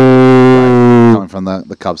Sox. Right? Coming from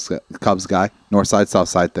the Cubs guy, North Side South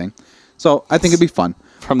Side thing. So I think it'd be fun.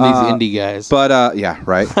 From these indie guys. But yeah,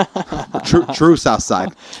 right. True South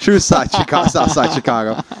Side. True side Chicago, South Side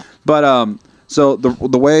Chicago. But so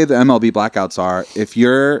the way the MLB blackouts are, if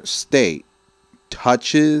your state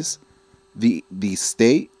touches the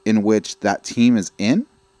state in which that team is in,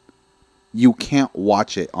 you can't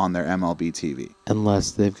watch it on their MLB TV.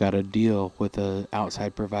 Unless they've got a deal with an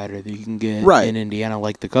outside provider that you can get Right. in Indiana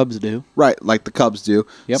like the Cubs do. Right, like the Cubs do.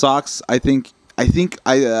 Yep. Sox, I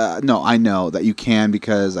know that you can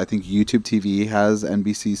because I think YouTube TV has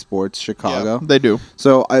NBC Sports Chicago. Yeah, they do.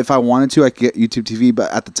 So if I wanted to, I could get YouTube TV.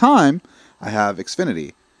 But at the time, I have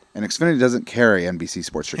Xfinity, and Xfinity doesn't carry NBC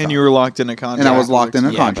Sports Chicago. And you were locked in a contract. And I was locked in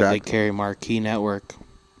a Yeah, contract. but they carry Marquee Network,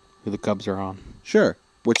 who the Cubs are on. Sure,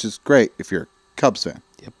 which is great if you're a Cubs fan.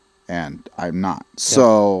 Yep. And I'm not.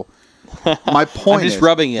 So my point I'm just is,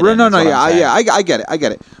 rubbing it No, in, no, that's what I'm yeah, saying. I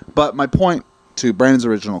get it. But my point to Brandon's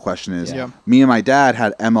original question is, Yeah. me and my dad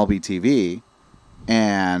had MLB TV,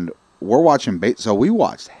 and we're watching so we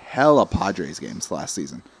watched hella Padres games last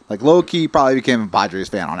season. Like low key, probably became a Padres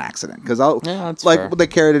fan on accident because that's like fair. they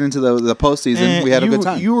carried it into the postseason. We had a good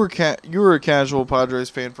time. You were a casual Padres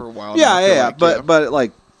fan for a while. Yeah, now, I feel yeah. like, But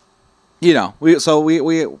like,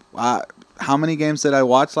 we how many games did I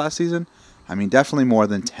watch last season? I mean, definitely more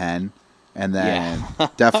than 10, and then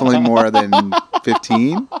definitely more than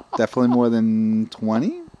 15, definitely more than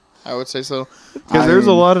 20. I would say so. Because there's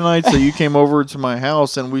a lot of nights that you came over to my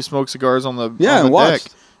house and we smoked cigars on the and deck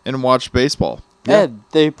watched. and watched baseball. Ed,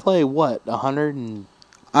 they play what? 100 and...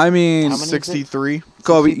 I mean, How many is it? 63.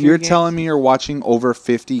 Kobe, 63 you're games? telling me you're watching over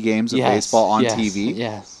 50 games of baseball on yes, TV?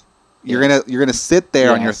 Yes. You're gonna sit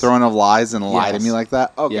there on your Yes. throne of lies and lie to Yes. me like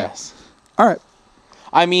that? Okay. Yes. All right.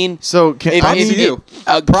 I mean... So can If, I Props need to you.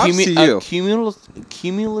 Props to you.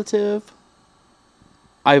 Cumulative,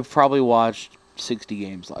 I've probably watched 60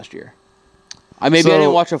 games last year. Maybe I So,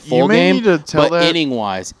 didn't watch a you full may game, need to tell but that-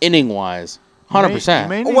 inning-wise, you may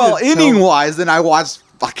 100%. need Well, to tell- inning-wise, then I watched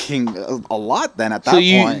fucking a lot then at that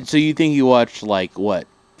point. So you think you watched like what,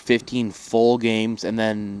 15 full games and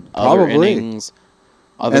then other Probably. innings,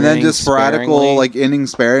 And then innings just sporadical, sparingly? like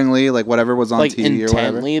innings sparingly, like whatever was on like TV or whatever.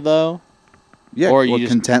 intently though, Yeah, or you well,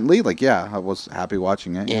 just- contently, like I was happy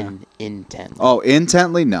watching it. Yeah. intently. Oh,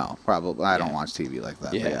 intently? No, probably. I don't Yeah. watch TV like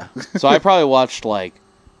that. but Yeah. yeah. So I probably watched like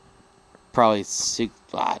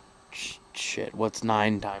shit. What's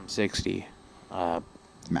 9 times 60?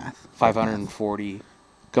 Math. 540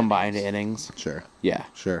 combined innings. Sure. Yeah,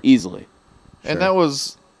 Sure. easily. And Sure. that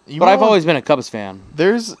was. But I've always been a Cubs fan.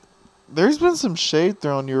 There's been some shade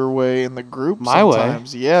thrown your way in the group My way?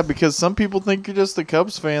 sometimes. Yeah, because some people think you're just a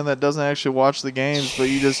Cubs fan that doesn't actually watch the games, but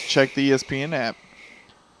you just check the ESPN app.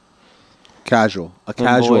 Casual. A Them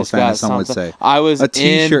casual boys fan, got as some would something. say. I was A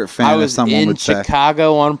t-shirt fan, I as was someone in would say.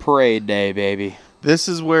 Chicago on parade day, baby. This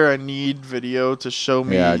is where I need video to show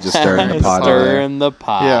me. Yeah, just stirring the pot over there. Stirring the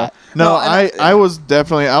pot. Yeah. No, No, and I was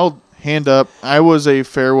definitely. I'll hand up. I was a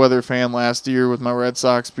fair weather fan last year with my Red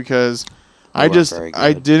Sox because They weren't very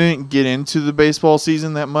I good. didn't get into the baseball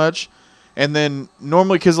season that much, and then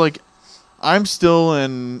normally because like I'm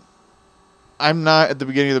not at the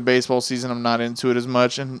beginning of the baseball season. I'm not into it as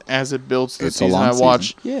much, and as it builds through the It's a season, long I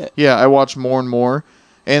watch. Yeah. Yeah, I watch more and more.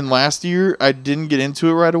 And last year, I didn't get into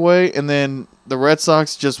it right away, and then the Red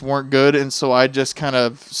Sox just weren't good, and so I just kind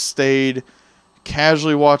of stayed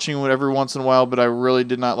casually watching it every once in a while, but I really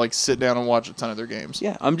did not like sit down and watch a ton of their games.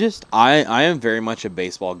 Yeah, I am very much a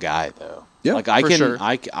baseball guy though. Yeah, like I for can sure.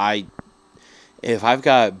 I if I've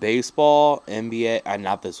got baseball, NBA,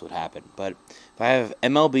 not this would happen, but if I have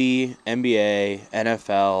MLB, NBA,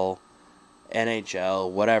 NFL, NHL,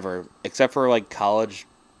 whatever, except for like college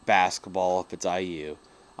basketball if it's IU,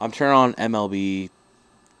 I'm turning on MLB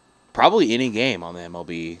probably any game on the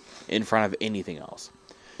MLB in front of anything else.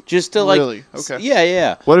 Just to like Really? Okay.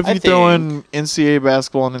 Yeah. What if you I throw think- in NCAA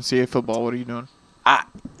basketball and NCAA football? What are you doing?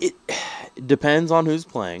 It depends on who's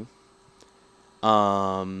playing.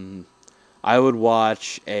 I would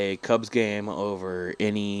watch a Cubs game over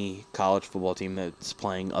any college football team that's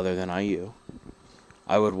playing other than IU.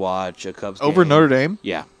 I would watch a Cubs Over game. Notre Dame?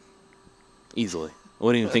 Yeah. Easily. I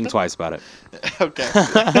wouldn't even think twice about it.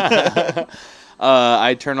 Okay.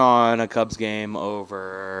 I'd turn on a Cubs game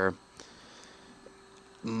over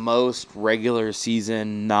most regular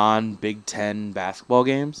season non-Big Ten basketball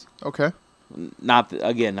games. Okay. Not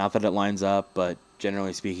that it lines up, but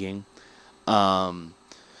generally speaking.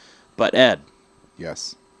 But Ed,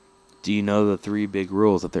 Yes. do you know the 3 big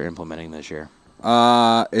rules that they're implementing this year?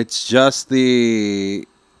 It's just the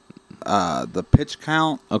pitch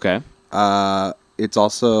count. Okay. It's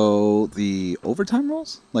also the overtime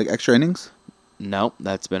rules, like extra innings. Nope,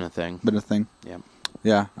 that's been a thing. Been a thing. Yeah.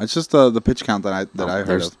 Yeah, it's just the pitch count that I heard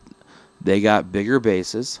there's- of. They got bigger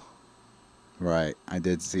bases. Right, I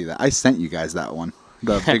did see that. I sent you guys that one,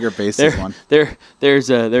 the bigger bases one. There's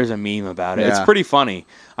a meme about it. It's Yeah. pretty funny.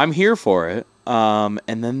 I'm here for it. And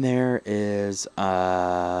then there is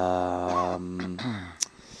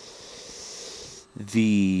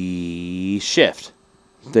the shift.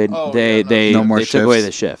 They No more took away shifts?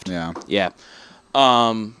 the shift. Yeah. Yeah.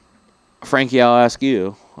 Frankie, I'll ask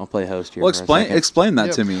you. I'll play host here. Well, for a second. explain that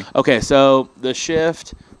Yep. to me. Okay, so the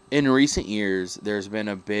shift in recent years, there's been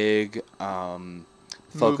a big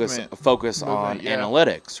focus Movement, on yeah.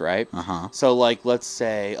 analytics, right? Uh-huh. So, like, let's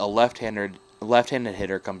say a left-handed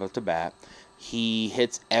hitter comes up to bat, he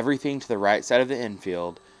hits everything to the right side of the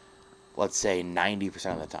infield. Let's say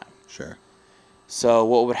 90% of the time. Sure. So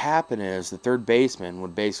what would happen is the third baseman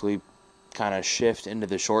would basically kind of shift into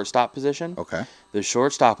the shortstop position. Okay. The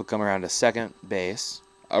shortstop would come around to second base,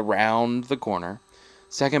 around the corner.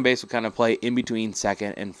 Second base would kind of play in between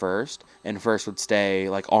second and first would stay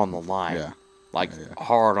like on the line, Yeah.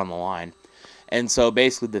 hard on the line. And so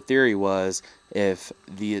basically the theory was if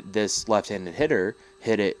this left-handed hitter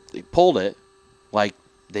pulled it, like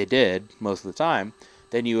they did most of the time,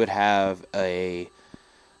 then you would have a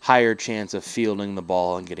higher chance of fielding the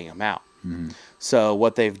ball and getting him out. Mm-hmm. So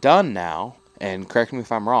what they've done now, and correct me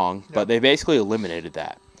if I'm wrong, but they basically eliminated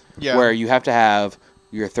that. Yeah. Where you have to have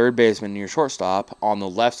your third baseman and your shortstop on the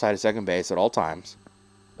left side of second base at all times.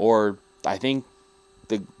 Or I think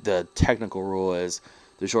the technical rule is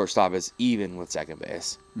the shortstop is even with second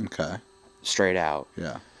base, Okay. straight out.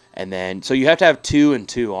 Yeah. And then, so you have to have 2 and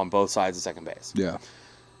 2 on both sides of second base. Yeah.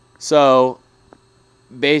 So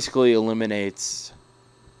basically eliminates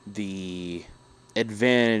the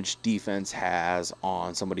advantage defense has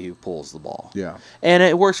on somebody who pulls the ball. Yeah. And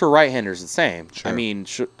it works for right-handers the same. Sure. I mean,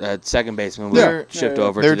 second baseman would They're- shift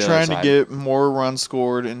over They're to the trying other to side. get more runs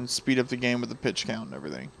scored and speed up the game with the pitch count and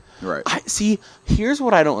everything. Right. See, here's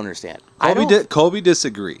what I don't understand. I don't, Kobe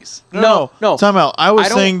disagrees. No. Time out. I was I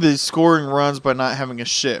don't- saying the scoring runs by not having a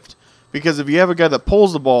shift. Because if you have a guy that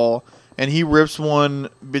pulls the ball and he rips one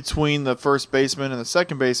between the first baseman and the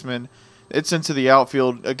second baseman, it's into the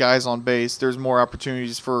outfield, a guy's on base. There's more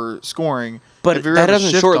opportunities for scoring. but If you're that having a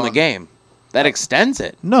doesn't shift shorten the on- game. That extends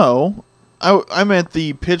it. No. I meant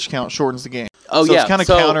the pitch count shortens the game. Oh, so yeah. it's kind of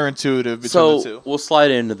So- counterintuitive between So the two. we'll slide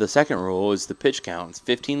into the second rule is the pitch count. It's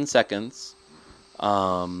 15 seconds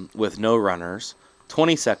with no runners,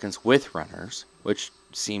 20 seconds with runners, which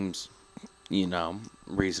seems,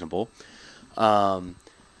 reasonable.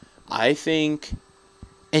 I think,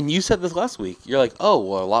 and you said this last week, you're like, oh,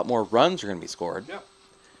 well, a lot more runs are going to be scored. Yeah.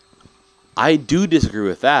 I do disagree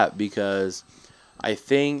with that because I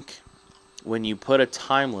think when you put a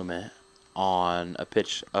time limit on a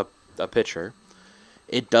pitcher,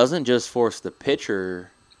 it doesn't just force the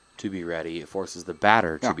pitcher to be ready, it forces the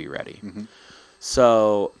batter to be ready. Mhm.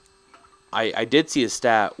 So I did see a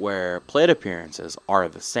stat where plate appearances are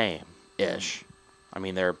the same-ish. I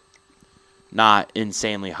mean, they're not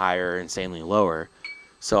insanely higher, insanely lower.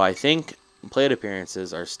 So I think plate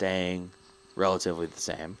appearances are staying relatively the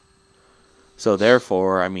same. So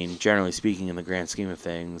therefore, I mean, generally speaking, in the grand scheme of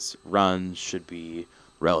things, runs should be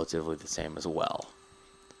relatively the same as well.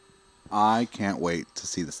 I can't wait to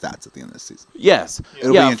see the stats at the end of this season. Yes.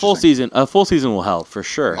 It'll be A full interesting. season will help for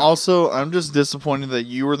sure. Also, I'm just disappointed that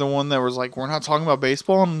you were the one that was like, we're not talking about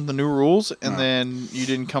baseball and the new rules, and No. then you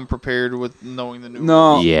didn't come prepared with knowing the new rules.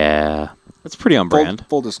 No. Yeah. That's pretty on brand.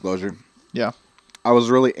 Full disclosure. Yeah. I was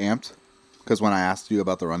really amped because when I asked you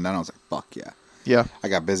about the rundown, I was like, fuck yeah. Yeah. I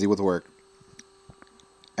got busy with work.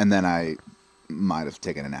 And then I might have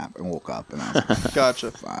taken a nap and woke up. And I was like,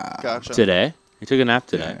 Gotcha. wow. Gotcha. Today? You took a nap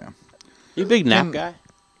today? Yeah. You a big nap Can- guy?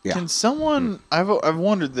 Yeah. Can someone? I've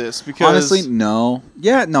wondered this because Honestly, no.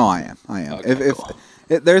 Yeah, no, I am. Okay, if cool.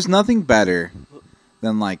 there's nothing better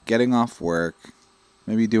than like getting off work,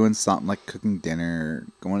 maybe doing something like cooking dinner,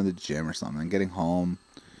 going to the gym or something, getting home,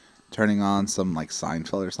 turning on some like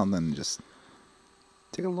Seinfeld or something and just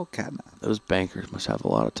take a little cat nap. Those bankers must have a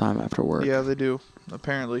lot of time after work. Yeah, they do.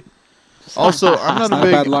 Apparently. Also, not a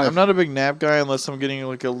bad life. I'm not a big nap guy unless I'm getting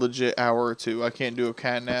like a legit hour or two. I can't do a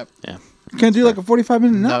cat nap. Yeah. You can't do like a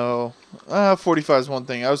 45-minute nap? No. 45 is one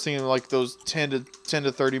thing. I was thinking like those 10 to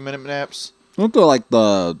 30-minute naps. Don't do like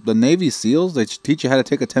the Navy SEALs. They teach you how to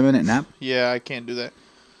take a 10-minute nap. Yeah, I can't do that.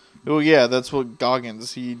 Well, yeah, that's what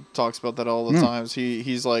Goggins, he talks about that all the times.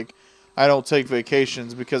 He's like, I don't take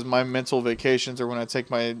vacations because my mental vacations are when I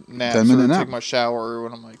take my naps or 10-minute nap. take my shower or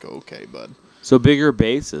when I'm like, okay, bud. So bigger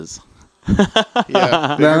bases. Yeah.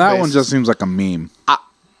 Yeah, bigger that one bases. just seems like a meme.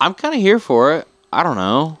 I'm kind of here for it. I don't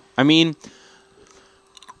know. I mean,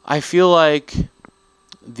 I feel like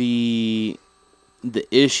the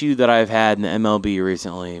issue that I've had in the MLB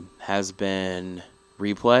recently has been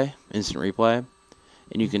replay, instant replay,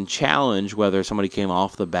 and you can challenge whether somebody came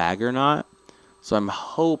off the bag or not. So I'm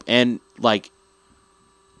and like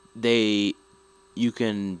you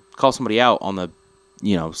can call somebody out on the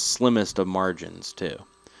slimmest of margins too.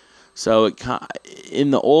 So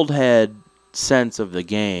in the old head sense of the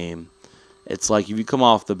game, it's like if you come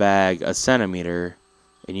off the bag a centimeter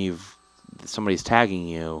and somebody's tagging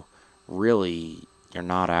you, really you're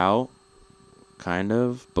not out, kind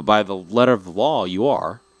of. But by the letter of the law, you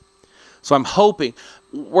are. So I'm hoping,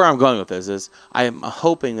 where I'm going with this is, I'm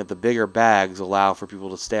hoping that the bigger bags allow for people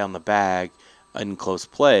to stay on the bag in close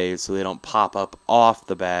plays so they don't pop up off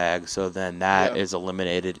the bag, so then that is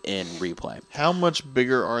eliminated in replay. How much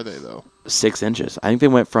bigger are they, though? 6 inches. I think they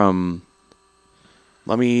went from,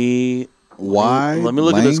 let me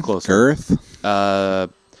look at this closer. Girth?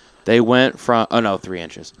 They went from, 3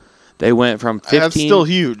 inches. They went from 15. That's still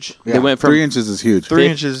huge. Yeah, They went from 3 inches is huge. 3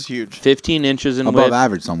 inches is huge. 15 inches in Above width.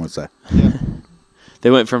 average, some would say. Yeah. They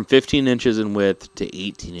went from 15 inches in width to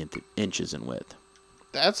 18 inches in width.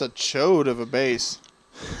 That's a chode of a base.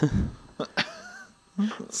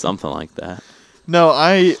 Something like that. No,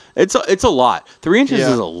 It's a lot. 3 inches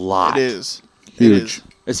Yeah, is a lot. It is. Huge. It is.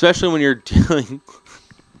 Especially when you're dealing.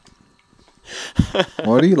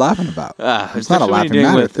 What are you laughing about? It's not a especially when you're laughing dealing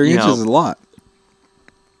matter. with, 3 inches is a lot.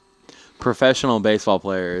 Professional baseball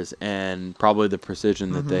players and probably the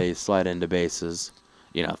precision that they slide into bases.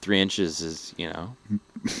 3 inches is,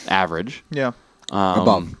 average. Yeah.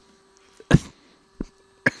 Above.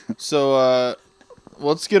 So,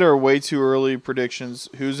 let's get our way too early predictions.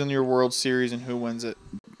 Who's in your World Series and who wins it?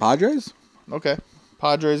 Padres? Okay.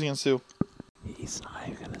 Padres against who? He's not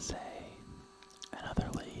even going to say another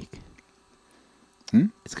league. Hmm?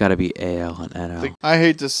 It's got to be AL and NL. I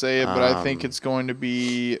hate to say it, but I think it's going to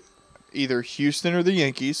be either Houston or the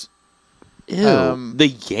Yankees. Ew. The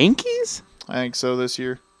Yankees? I think so this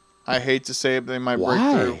year. I hate to say it, but they might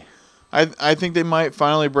Why? break through. I think they might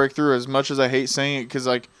finally break through, as much as I hate saying it, because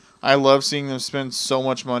I love seeing them spend so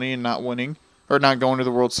much money and not winning or not going to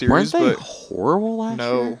the World Series. Weren't they but horrible last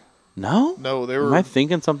no, year? No? no, they Am were. I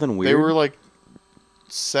thinking something weird? They were like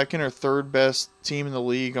second or third best team in the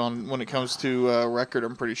league when it comes to record.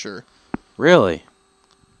 I'm pretty sure. Really?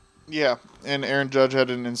 Yeah, and Aaron Judge had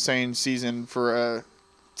an insane season for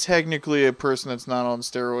technically a person that's not on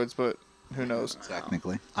steroids, but who knows?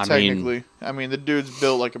 Technically. I mean, the dude's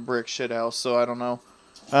built like a brick shithouse, so I don't know.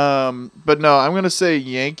 But no, I'm gonna say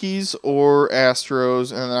Yankees or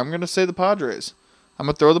Astros, and I'm gonna say the Padres. I'm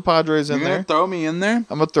gonna throw the Padres in You're there. going to throw me in there?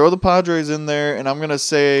 I'm gonna throw the Padres in there, and I'm gonna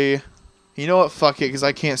say, you know what? Fuck it, because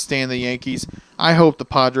I can't stand the Yankees. I hope the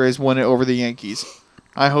Padres win it over the Yankees.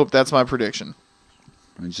 I hope that's my prediction.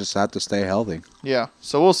 You just have to stay healthy. Yeah,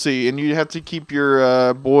 so we'll see, and you have to keep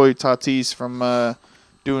your boy Tatis from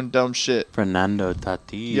doing dumb shit. Fernando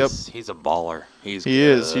Tatis. Yep. He's a baller. He is.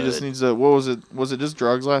 He just needs a. What was it? Was it just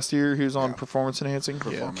drugs last year? He was on performance enhancing.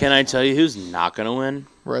 Yeah. Can I tell you who's not going to win?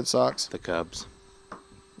 Red Sox The Cubs.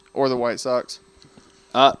 or the White Sox.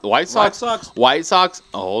 The White Sox. White Sox.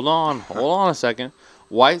 Hold on a second.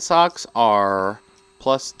 White Sox are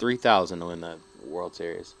plus 3,000 to win the World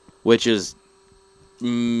Series, which is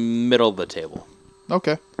middle of the table.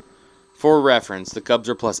 Okay. For reference, the Cubs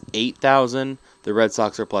are plus 8,000. The Red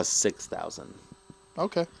Sox are plus 6,000.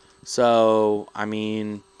 Okay. So, I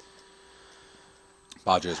mean,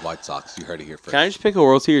 Padres, White Sox. You heard it here first. can I just pick a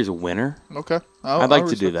World Series winner? Okay. I'd like I'll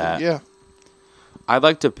to do respect that. it. Yeah. I'd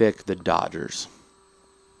like to pick the Dodgers.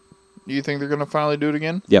 Do you think they're gonna finally do it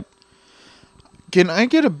again? Yep. Can I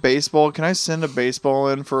get a baseball? Can I send a baseball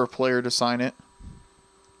in for a player to sign it?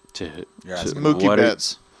 You're asking Mookie what are-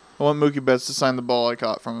 Betts. I want Mookie Betts to sign the ball I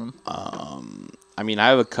caught from him. I mean, I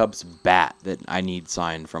have a Cubs bat that I need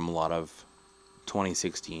signed from a lot of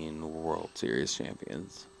 2016 World Series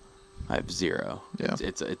champions. I have 0. Yeah.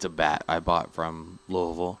 It's a bat I bought from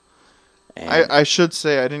Louisville. And I should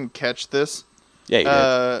say I didn't catch this. yeah, you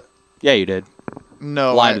did. Yeah, you did.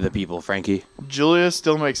 No, Lie to the people, Frankie. Julia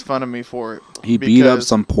still makes fun of me for it. He beat up because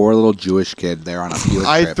some poor little Jewish kid there on a field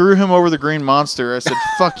I trip. threw him over the green monster. I said,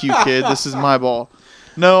 "Fuck you, kid. This is my ball."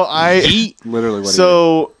 No, Literally what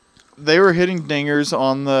So they were hitting dingers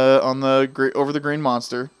on the over the green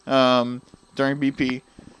monster during BP,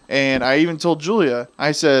 and I even told Julia.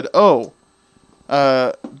 I said, "Oh,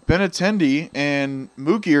 Benintendi and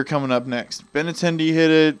Mookie are coming up next. Benintendi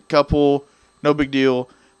hit a couple, no big deal.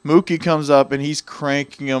 Mookie comes up and he's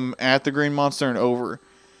cranking him at the green monster and over.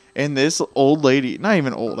 And this old lady, not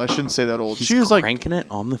even old, I shouldn't say that old. He's she was like cranking it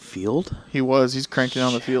on the field. he's cranking it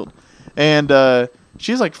on the field, and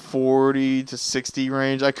she's like 40 to 60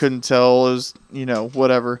 range. I couldn't tell. It was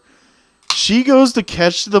whatever. She goes to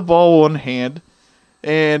catch the ball one hand,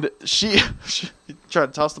 and she tried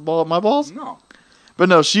to toss the ball at my balls. No. But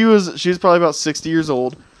no, she was probably about 60 years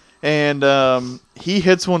old, and he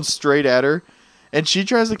hits one straight at her, and she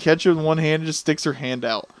tries to catch it with one hand and just sticks her hand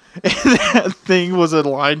out. And that thing was a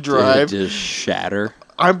line drive. Did it just shatter?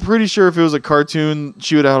 I'm pretty sure if it was a cartoon,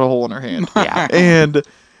 she would have had a hole in her hand. Yeah. And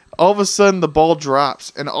all of a sudden, the ball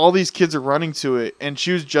drops, and all these kids are running to it, and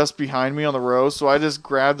she was just behind me on the row, so I just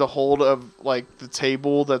grabbed a hold of like the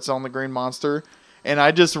table that's on the green monster, and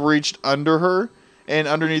I just reached under her and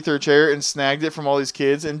underneath her chair and snagged it from all these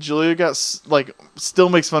kids. And Julia got still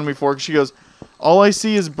makes fun of me for it. 'Cause she goes, "All I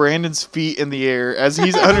see is Brandon's feet in the air as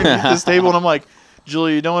he's underneath this table," and I'm like,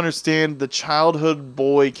 "Julia, you don't understand. The childhood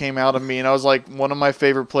boy came out of me, and I was like, one of my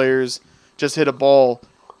favorite players just hit a ball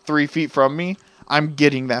 3 feet from me. I'm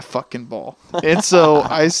getting that fucking ball." And so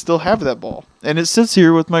I still have that ball. And it sits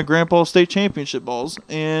here with my grandpa state championship balls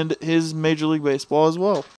and his Major League Baseball as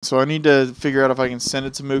well. So I need to figure out if I can send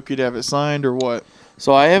it to Mookie to have it signed or what.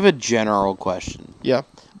 So I have a general question. Yeah.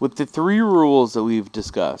 With the 3 rules that we've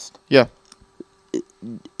discussed, Yeah.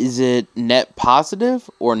 is it net positive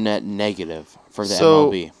or net negative for the So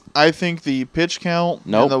MLB? I think the pitch count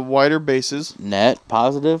Nope. and the wider bases, Net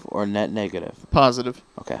positive or net negative? positive.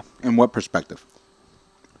 Okay. In what perspective?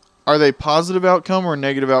 Are they positive outcome or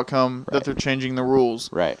negative outcome Right. that they're changing the rules?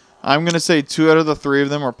 Right. I'm going to say 2 out of the 3 of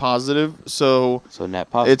them are positive, so So net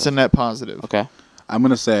positive. it's a net positive. Okay. I'm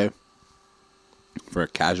going to say, for a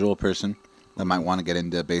casual person that might want to get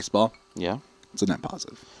into baseball, Yeah. it's a net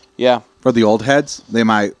positive. Yeah. For the old heads, they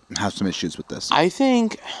might have some issues with this. I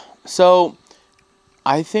think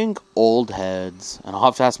old heads, and I'll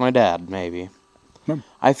have to ask my dad maybe. Hmm.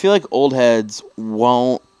 I feel like old heads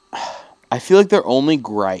won't. I feel like their only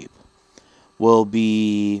gripe will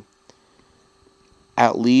be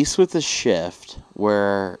at least with the shift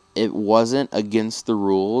where it wasn't against the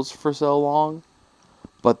rules for so long.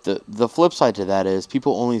 But the flip side to that is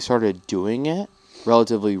people only started doing it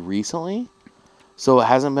relatively recently. So it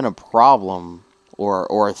hasn't been a problem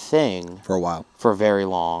or a thing for a while. for very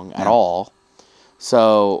long at Yeah. all.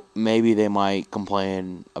 So maybe they might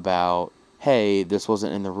complain about, hey, this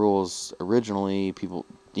wasn't in the rules originally. People,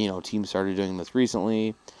 teams started doing this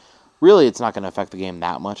recently. Really, it's not going to affect the game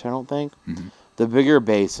that much, I don't think. Mm-hmm. The bigger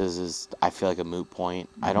bases is, I feel like, a moot point.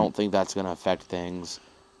 I don't think that's going to affect things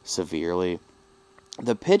severely.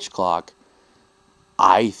 The pitch clock,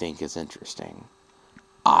 I think, is interesting.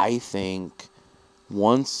 I think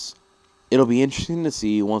it'll be interesting to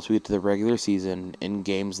see once we get to the regular season in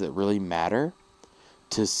games that really matter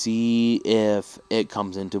to see if it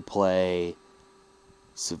comes into play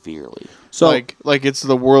severely. So, like it's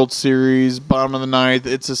the World Series, bottom of the ninth.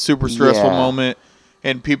 It's a super stressful Yeah. moment,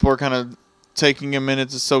 and people are kind of taking a minute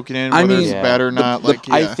to soak it in, I whether mean, it's yeah. bad or not.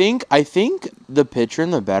 I think the pitcher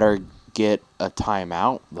and the batter get a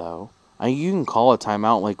timeout though. You can call a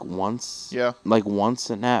timeout like once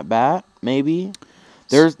an at bat maybe.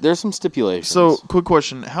 There's some stipulations. So, quick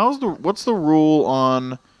question: what's the rule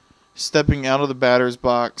on stepping out of the batter's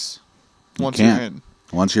box once you're can't. in?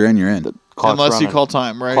 once you're in, you're in. Clock's Unless you running. call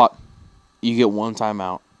time, right? You get one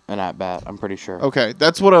timeout an at bat. I'm pretty sure. Okay,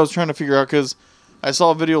 that's what I was trying to figure out because I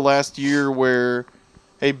saw a video last year where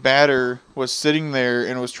a batter was sitting there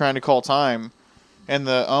and was trying to call time, and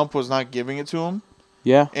the ump was not giving it to him.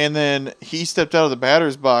 Yeah. And then he stepped out of the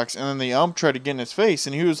batter's box, and then the ump tried to get in his face,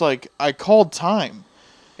 and he was like, "I called time,"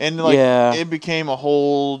 and Yeah. it became a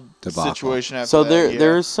whole Debacle. situation after So that.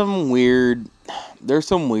 there was some weird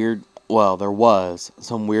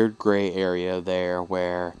gray area there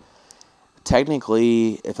where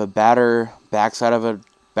technically if a batter backs out of a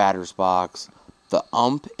batter's box, the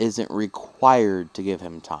ump isn't required to give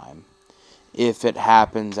him time. If it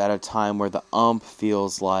happens at a time where the ump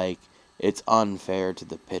feels like it's unfair to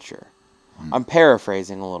the pitcher. I'm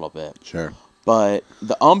paraphrasing a little bit. Sure. But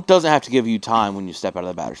the ump doesn't have to give you time when you step out of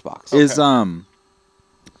the batter's box. Is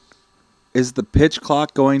the pitch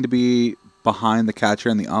clock going to be behind the catcher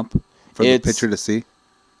and the ump for the pitcher to see?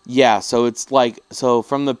 Yeah, so it's like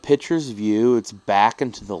from the pitcher's view, it's back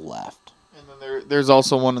and to the left. And then there's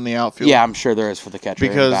also one in the outfield. Yeah, I'm sure there is for the catcher.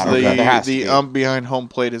 Because the ump behind home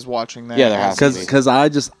plate is watching that. Yeah, there has to be. Because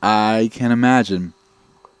I can imagine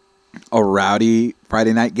a rowdy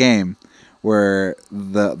Friday night game where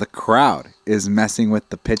the crowd is messing with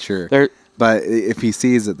the pitcher. But if he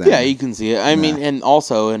sees it, then yeah, you can see it. I mean, and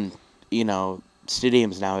also in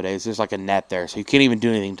stadiums nowadays, there's like a net there, so you can't even do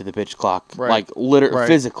anything to the pitch clock,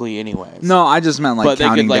 physically, anyways. No, I just meant but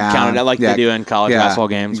counting they could down. count it out like they do in college basketball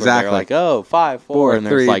games. Exactly. Where they're like, 5, 4, and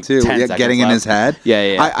there's 3, 2, 10 seconds getting left. in his head.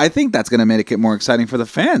 Yeah. I think that's gonna make it more exciting for the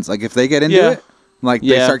fans. Like if they get into it. Like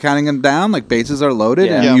they start counting them down, like bases are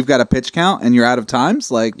loaded, and you've got a pitch count, and you're out of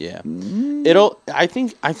times. Like, I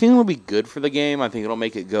think it'll be good for the game. I think it'll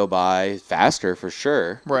make it go by faster for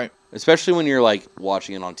sure. Right. Especially when you're like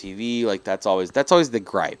watching it on TV. Like that's always the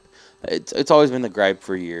gripe. It's always been the gripe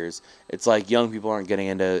for years. It's like young people aren't getting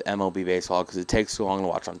into MLB baseball because it takes too long to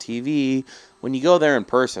watch on TV. When you go there in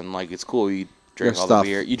person, like it's cool. You drink all the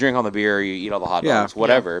beer. You drink all the beer. You eat all the hot dogs.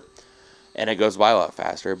 Whatever. Yeah. And it goes by a lot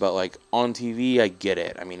faster. But, like, on TV, I get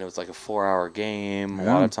it. I mean, it was like a 4-hour game a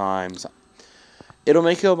lot of times. It'll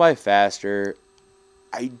make it go by faster.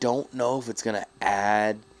 I don't know if it's going to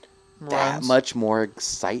add that much more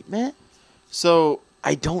excitement. So,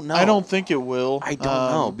 I don't know. I don't think it will. I don't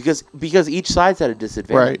know. Because each side's at a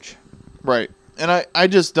disadvantage. Right. And I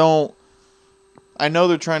just don't... I know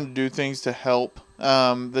they're trying to do things to help.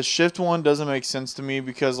 The shift one doesn't make sense to me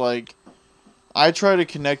because, like... I try to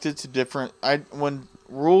connect it to different... when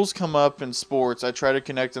rules come up in sports, I try to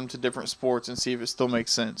connect them to different sports and see if it still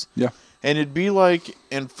makes sense. Yeah. And it'd be like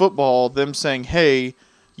in football, them saying, hey,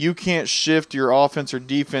 you can't shift your offense or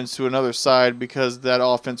defense to another side because that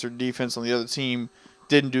offense or defense on the other team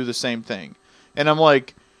didn't do the same thing. And I'm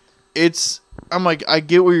like, I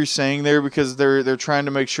get what you're saying there because they're trying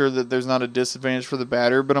to make sure that there's not a disadvantage for the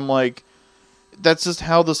batter, but I'm like, that's just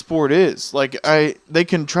how the sport is. Like they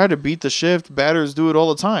can try to beat the shift. Batters do it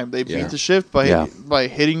all the time. They beat the shift by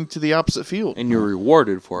hitting to the opposite field, and you're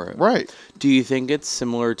rewarded for it. Right? Do you think it's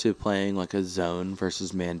similar to playing like a zone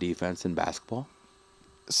versus man defense in basketball?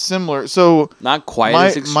 Similar. So not quite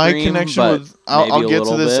as extreme. My connection but with I'll get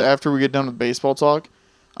to this bit. after we get done with baseball talk.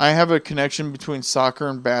 I have a connection between soccer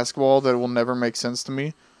and basketball that will never make sense to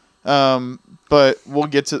me. But we'll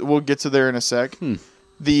get to there in a sec.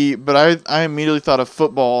 But I immediately thought of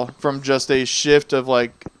football from just a shift of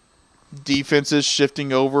like defenses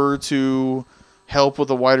shifting over to help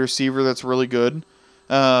with a wide receiver that's really good,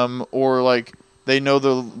 or like they know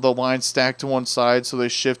the line's stacked to one side, so they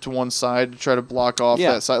shift to one side to try to block off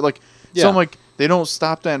that side. Like so, I'm like they don't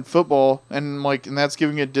stop that in football, and that's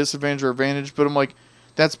giving a disadvantage or advantage. But I'm like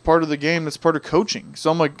that's part of the game. That's part of coaching.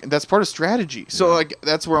 So I'm like that's part of strategy. So like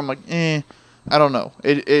that's where I'm like I don't know.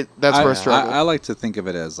 That's where I struggle. I like to think of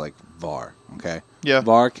it as like VAR. Okay. Yeah.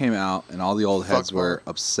 VAR came out, and all the old heads were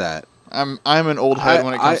upset. I'm an old head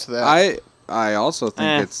when it comes to that. I also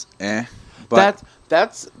think it's But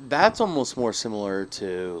that's almost more similar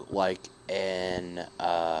to like an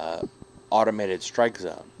automated strike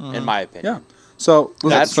zone, in my opinion. Yeah. So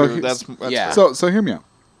that's true. So hear me out.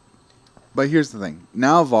 But here's the thing.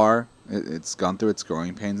 Now VAR, it's gone through its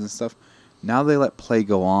growing pains and stuff. Now they let play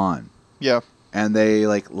go on. Yeah. And they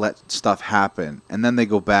let stuff happen, and then they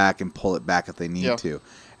go back and pull it back if they need to.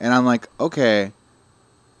 And I'm like, okay,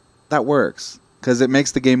 that works because it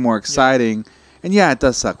makes the game more exciting. And it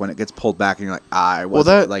does suck when it gets pulled back and you're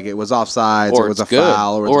like, it was offsides, or it was a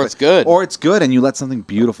foul, or it's good, or it's good, and you let something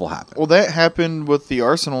beautiful happen. Well, that happened with the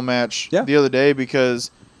Arsenal match the other day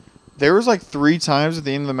because there was like 3 times at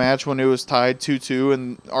the end of the match when it was tied 2-2,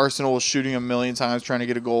 and Arsenal was shooting a million times trying to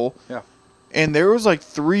get a goal. Yeah. And there was like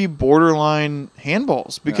 3 borderline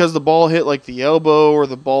handballs because the ball hit like the elbow or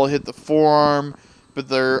the ball hit the forearm, but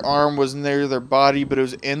their arm was near their body, but it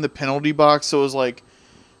was in the penalty box. So it was like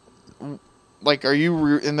are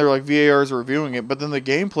you and they're like VAR is reviewing it, but then the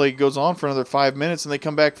gameplay goes on for another 5 minutes, and they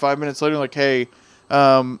come back 5 minutes later like, hey,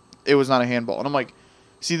 it was not a handball. And I'm like,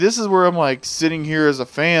 see, this is where I'm like sitting here as a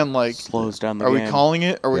fan, like, slows down the game. We calling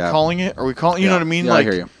it? Are we calling it? Are we calling? You know what I mean? Yeah, I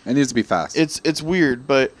hear you. It needs to be fast. It's weird,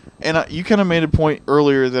 but you kind of made a point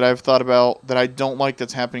earlier that I've thought about that I don't like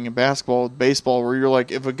that's happening in basketball, baseball, where you're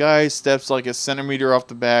like, if a guy steps like a centimeter off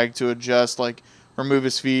the bag to adjust, like remove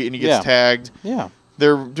his feet, and he gets tagged,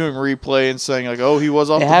 they're doing replay and saying like, oh, he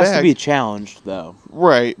was off the bag. It has to be challenged though,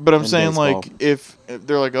 right? But I'm saying baseball. like if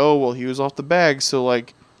they're like, oh, well, he was off the bag, so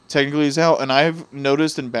like technically he's out. And I've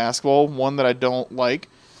noticed in basketball, one that I don't like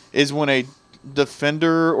is when a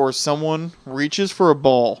defender or someone reaches for a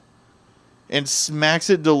ball and smacks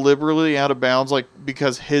it deliberately out of bounds, like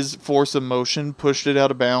because his force of motion pushed it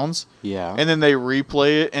out of bounds. Yeah. And then they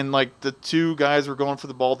replay it, and like the two guys were going for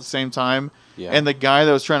the ball at the same time, Yeah. and the guy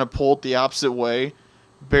that was trying to pull it the opposite way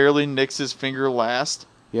barely nicks his finger last.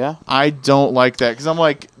 Yeah. I don't like that because I'm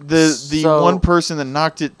like the So- one person that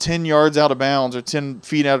knocked it 10 yards out of bounds or 10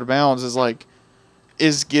 feet out of bounds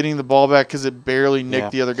is getting the ball back because it barely nicked Yeah.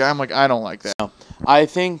 the other guy. I'm like, I don't like that. I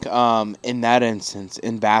think in that instance,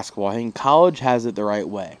 in basketball, I think college has it the right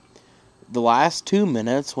way. The last 2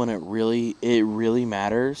 minutes when it really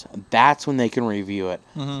matters, that's when they can review it.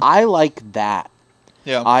 I like that.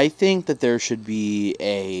 Yeah. I think that there should be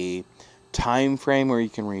a time frame where you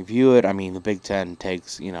can review it. I mean, the Big Ten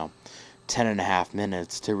takes, 10 and a half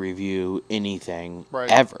minutes to review anything Right.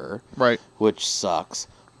 ever, Right. which sucks.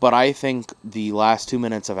 But I think the last 2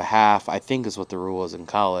 minutes of a half, I think, is what the rule is in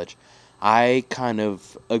college. I kind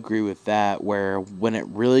of agree with that, where when it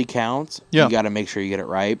really counts, Yeah. you got to make sure you get it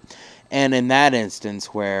right. And in that instance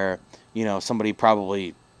where, somebody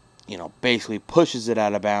probably, basically pushes it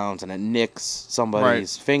out of bounds and it nicks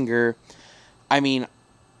somebody's finger, I mean,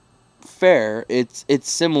 fair. It's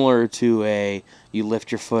similar to you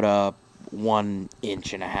lift your foot up 1.5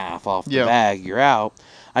 inches off the Yeah. bag, you're out.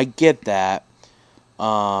 I get that.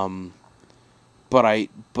 But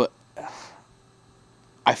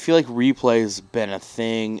I feel like replay's been a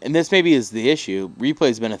thing, and this maybe is the issue.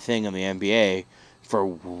 Replay's been a thing in the NBA for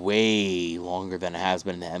way longer than it has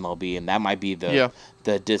been in the MLB, and that might be the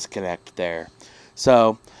disconnect there.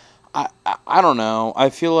 So, I don't know. I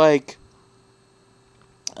feel like,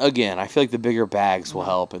 again, the bigger bags will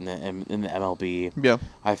help in the MLB. Yeah.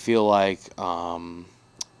 I feel like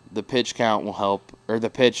the pitch count will help, or the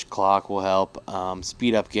pitch clock will help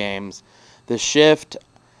speed up games. The shift,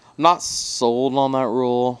 I'm not sold on that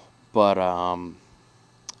rule, but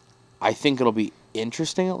I think it'll be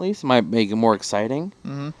interesting at least. It might make it more exciting.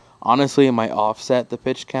 Mm-hmm. Honestly, it might offset the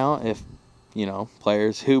pitch count if,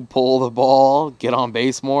 players who pull the ball get on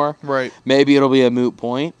base more. Right. Maybe it'll be a moot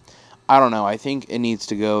point. I don't know. I think it needs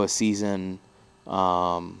to go a season,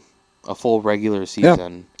 a full regular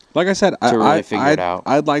season. Like I said, To really figure it out.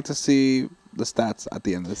 I'd like to see the stats at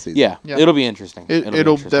the end of the season. Yeah, Yeah. it'll be interesting. It'll be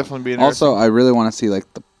interesting. definitely be interesting. Also, I really want to see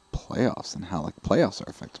like the playoffs and how like playoffs are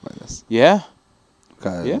affected by this. Yeah,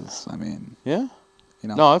 Because I mean, yeah.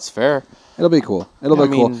 No, No, that's fair. it'll be cool. It'll Yeah,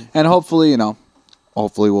 be I cool, mean- and hopefully,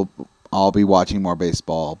 hopefully I'll be watching more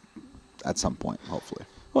baseball at some point. Hopefully,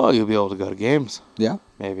 Well, you'll be able to go to games, yeah,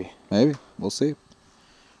 maybe. maybe we'll see.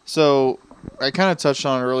 So I kind of touched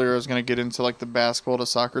on it earlier. I was going to get into like the basketball to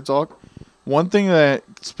soccer talk. One thing that,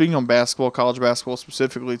 speaking on basketball, college basketball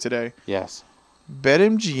specifically today, Yes.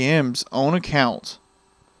 BetMGM's own account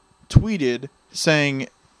tweeted saying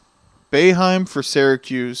Boeheim for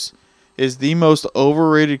Syracuse is the most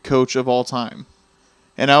overrated coach of all time.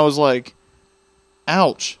 And I was like,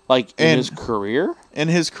 ouch. Like in And- his career? In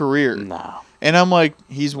his career. No. And I'm like,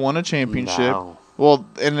 he's won a championship. No. Well,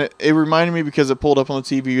 and it reminded me because it pulled up on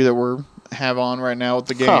the TV that we're have on right now with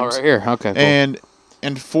the games. Oh, right here. Okay. Cool. And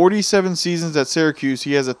in 47 seasons at Syracuse,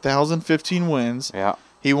 he has 1,015 wins. yeah.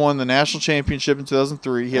 He won the national championship in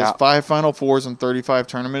 2003. He Yeah. has 5 Final Fours and 35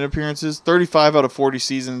 tournament appearances. 35 out of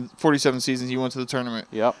 47 seasons he went to the tournament.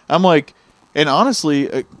 Yep. I'm like, and honestly,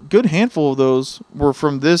 a good handful of those were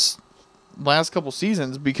from this last couple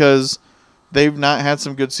seasons because they've not had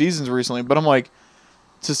some good seasons recently. But I'm like,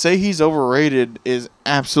 to say he's overrated is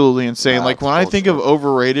absolutely insane. Nah, Like it's when I think of bullshit.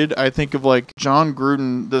 overrated, I think of like John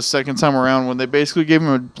Gruden the second time around when they basically gave him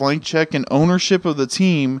a blank check and ownership of the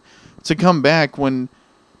team to come back when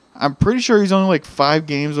I'm pretty sure he's only like 5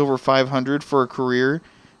 games over 500 for a career.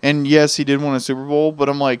 And yes, he did win a Super Bowl, but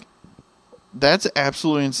I'm like, that's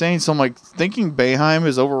absolutely insane. So I'm like, thinking Boeheim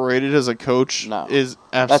is overrated as a coach No. is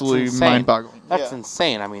absolutely insane. mind-boggling. That's Yeah.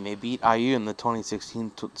 insane. I mean, they beat IU in the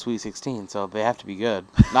 2016 Sweet 16, so they have to be good.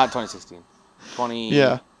 Not 2016. 20.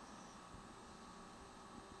 Yeah.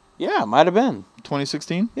 Yeah, it might have been.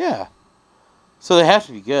 2016? Yeah. So they have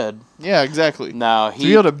to be good. Yeah, exactly. No, To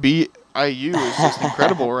be able to beat IU is just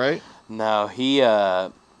incredible, right? No,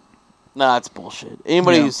 no, that's bullshit.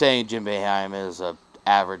 Anybody Yeah. who's saying Jim Boeheim is a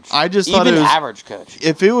average, I just even thought it was- average coach,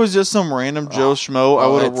 If it was just some random Joe Schmo, I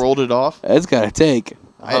well, would have it's- rolled it off. it's gotta take.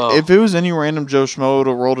 If it was any random Joe Schmo, I would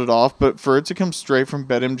have rolled it off. But for it to come straight from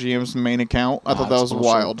BetMGM's main account, I thought that was That's bullshit.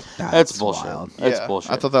 wild. That's bullshit. wild. That's Yeah,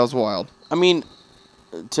 bullshit. I thought that was wild. I mean,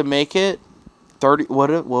 to make it 30, what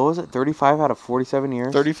was it? 35 out of 47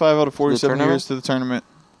 years. 35 out of 47 tournament? years to the tournament.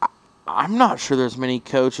 I'm not sure there's many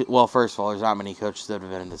coaches. Well, first of all, there's not many coaches that have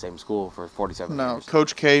been in the same school for 47 No, years.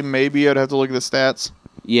 Coach K, maybe I'd have to look at the stats.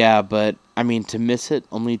 Yeah, but I mean, to miss it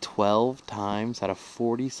only 12 times out of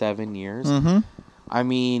 47 years. Mm-hmm. I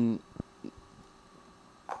mean,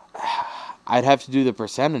 I'd have to do the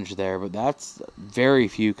percentage there, but that's very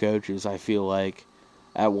few coaches, I feel like,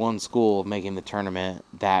 at one school making the tournament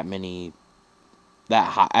that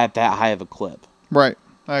high, at that high of a clip. Right.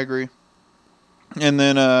 I agree. And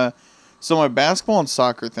then, so my basketball and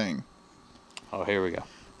soccer thing. Oh, here we go.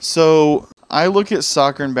 So I look at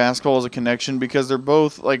soccer and basketball as a connection because they're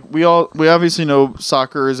both like we obviously know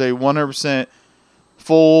soccer is a 100%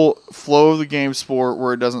 full flow of the game sport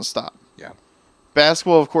where it doesn't stop. Yeah.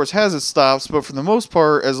 Basketball, of course, has its stops, but for the most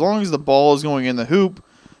part, as long as the ball is going in the hoop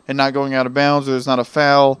and not going out of bounds, or there's not a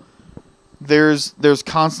foul, there's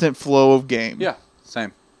constant flow of game. Yeah.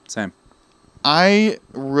 Same. I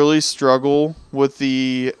really struggle with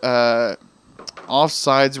the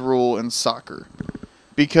offsides rule in soccer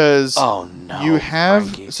because Oh no! you have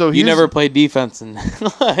Frankie. so you here's- never played defense in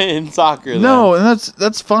in soccer. No, and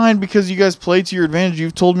that's fine because you guys play to your advantage.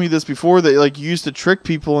 You've told me this before that like you used to trick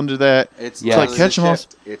people into that. It's Yeah. literally To catch the 'em off-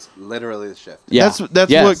 shift. It's literally the shift. Yeah.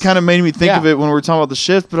 That's Yes. what kind of made me think of Yeah. it when we were talking about the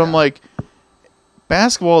shift. But I'm like,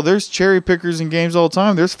 basketball, there's cherry pickers in games all the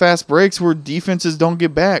time. There's fast breaks where defenses don't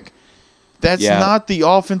get back. That's Yeah. not the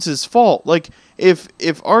offense's fault. Like if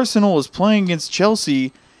Arsenal is playing against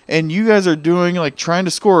Chelsea and you guys are doing like trying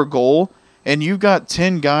to score a goal and you've got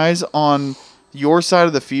 10 guys on your side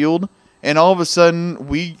of the field and all of a sudden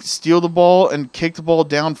we steal the ball and kick the ball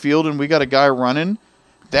downfield and we got a guy running,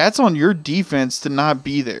 that's on your defense to not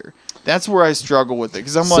be there. That's where I struggle with it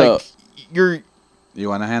because I'm So- like, you're. You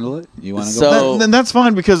want to handle it? You want to So- go? Then that's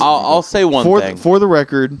fine because I'll say one for thing. for the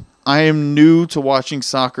record, I am new to watching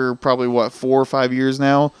soccer. Probably 4 or 5 years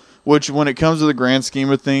now. Which, when it comes to the grand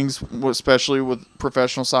scheme of things, especially with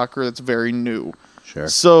professional soccer, that's very new. Sure.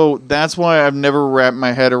 So that's why I've never wrapped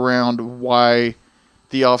my head around why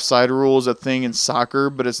the offside rule is a thing in soccer,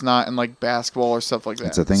 but it's not in like basketball or stuff like that.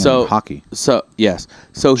 It's a thing So- in hockey. So yes.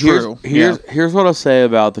 So True, here's what I'll say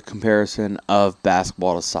about the comparison of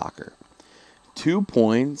basketball to soccer. 2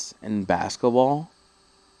 points in basketball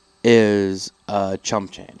is a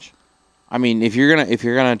chump change. I mean, if you're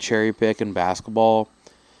gonna cherry pick in basketball,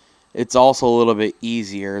 it's also a little bit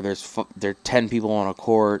easier. There are 10 people on a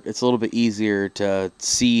court. It's a little bit easier to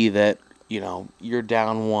see that you're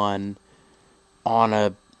down one on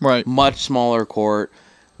a right. much smaller court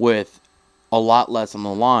with a lot less on the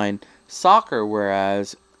line. Soccer,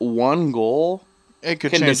 whereas one goal It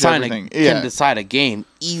could can change decide everything. can decide a game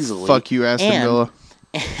easily. Fuck you, Aston And- Villa.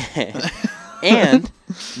 And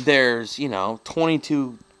there's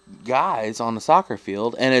 22 guys on the soccer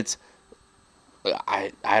field, and it's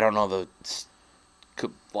I don't know the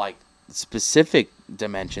specific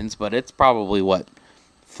dimensions, but it's probably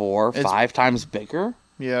 4 or 5 times bigger.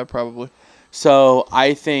 Yeah, probably. So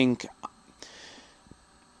I think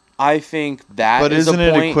that But is isn't a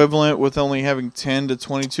it point. equivalent with only having 10 to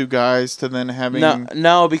 22 guys to then having...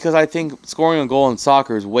 No, because I think scoring a goal in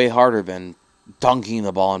soccer is way harder than dunking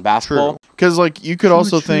the ball in basketball. True. Because, like, you could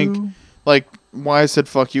also think, like, why I said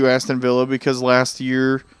fuck you, Aston Villa, because last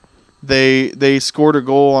year they scored a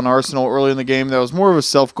goal on Arsenal early in the game that was more of a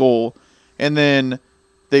self-goal, and then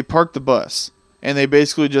they parked the bus, and they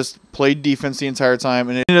basically just played defense the entire time,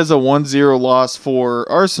 and it ended as a 1-0 loss for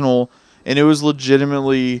Arsenal, and it was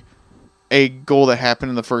legitimately a goal that happened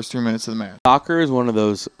in the first 3 minutes of the match. Soccer is one of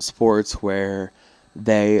those sports where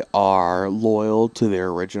they are loyal to their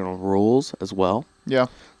original rules as well. Yeah.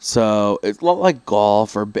 So it's a lot like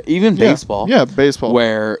golf or even Yeah. baseball. Yeah, baseball.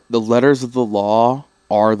 Where the letters of the law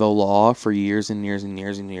are the law for years and years and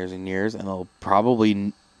years and years and years, and they'll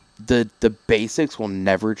probably the basics will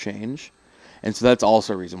never change, and so that's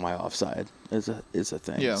also a reason why offside is a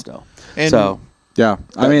thing. Yeah. Still, And so Yeah,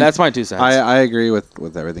 I mean that's my 2 cents. I agree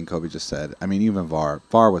with everything Kobe just said. I mean, even VAR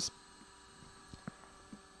was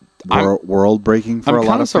world breaking for I'm a lot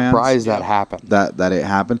kind of of surprised fans. that happened. That it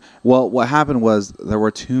happened. Well, what happened was there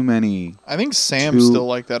were too many. I think Sam's still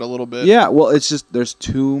like that a little bit. Yeah, well, it's just there's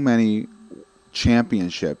too many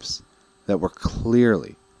championships that were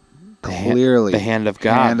clearly the hand of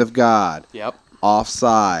God. hand of God, Yep.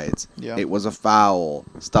 offsides. Yeah. It was a foul.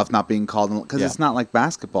 Stuff not being called because Yeah. it's not like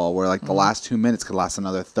basketball where like the last 2 minutes could last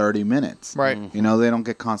another 30 minutes. Right. You know, they don't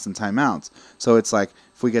get constant timeouts. So it's like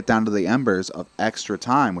if we get down to the embers of extra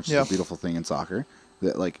time, which is Yeah. a beautiful thing in soccer,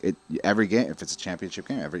 that like every game, if it's a championship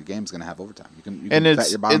game, every game's gonna have overtime. You can And bet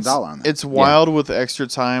it's your bottom dollar on that. it's wild with extra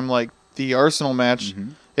time. Like the Arsenal match.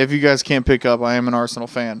 If you guys can't pick up, I am an Arsenal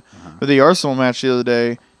fan. But the Arsenal match the other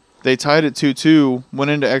day, They tied it 2-2,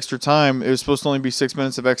 went into extra time. It was supposed to only be 6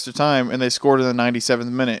 minutes of extra time, and they scored in the 97th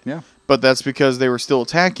minute. Yeah. But that's because they were still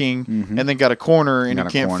attacking and then got a corner, and you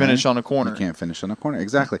can't finish on a corner. You can't finish on a corner.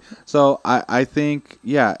 Exactly. So I think,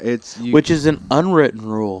 yeah, it's... Which is an unwritten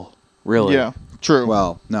rule, really. Yeah, true.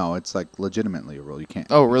 Well, no, it's like legitimately a rule. You can't...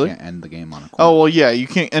 Oh, really? You can't end the game on a corner. Oh, well, yeah, you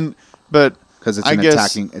can't. But because it's I an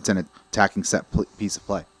guess, attacking set piece of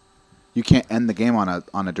play. You can't end the game on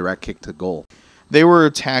a direct kick to goal. they were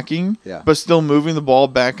attacking, Yeah. but still moving the ball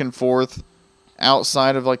back and forth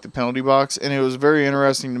outside of like the penalty box, and it was very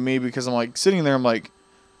interesting to me because I'm like sitting there, I'm like,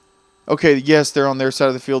 okay, yes, they're on their side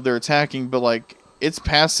of the field, they're attacking, but like it's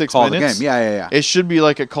past 6 Call the minutes. game. Yeah. It should be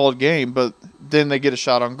like a called game, but then they get a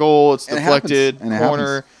shot on goal, it's And it deflected, happens. And it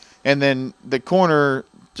corner, and then the corner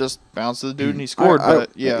just bounced to the dude and he scored. But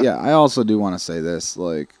yeah, I also do want to say this,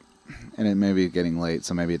 like, and it may be getting late,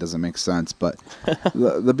 so maybe it doesn't make sense, but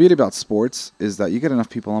the beauty about sports is that you get enough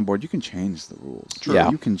people on board, you can change the rules. True. Yeah.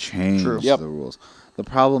 You can change True. the rules. The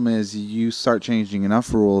problem is you start changing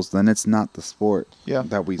enough rules, then it's not the sport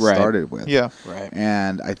that we Right. started with. yeah, Right.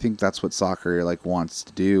 And I think that's what soccer like wants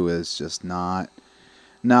to do is just not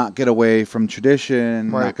get away from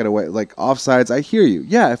tradition, Right. not get away like offsides. I hear you.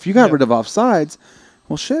 Yeah, if you got Yeah. rid of offsides,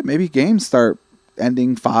 well, shit, maybe games start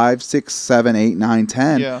ending 5, 6, 7, 8, 9,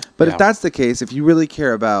 10. Yeah. But Yeah. if that's the case, if you really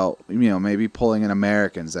care about, maybe pulling in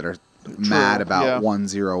Americans that are mad about yeah.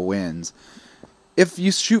 1-0 wins, if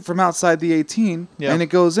you shoot from outside the 18 Yeah. and it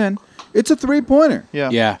goes in, it's a 3-pointer. yeah,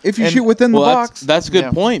 Yeah. If you And- shoot within the box, That's a good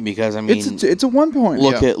Yeah. point because I mean, it's a 1-point.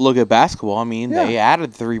 look at basketball. I mean, Yeah. they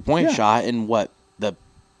added 3-point Yeah. shot in what the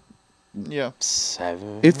yeah.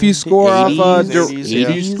 7. If you score off 80s,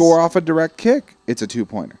 if you score off a direct kick, it's a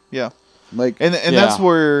 2-pointer. Yeah. Like And Yeah. that's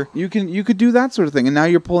where you could do that sort of thing, and now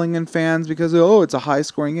you're pulling in fans because it's a high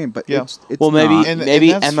scoring game, but Yeah. it's well, maybe not. And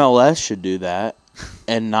maybe that's- MLS should do that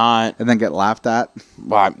and not. and then get laughed at.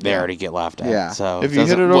 Well, they already get laughed at. Yeah. So if you hit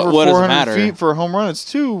doesn't- it over what does it 400 matter? feet for a home run, it's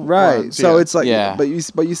 2 Right. runs, So yeah. it's like Yeah. but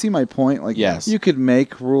you see my point, like Yes. you could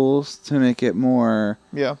make rules to make it more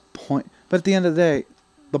yeah. point, but at the end of the day,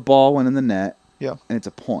 the ball went in the net. Yeah. And it's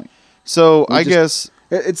a point. So We I just- guess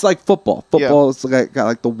It's like football. Football is got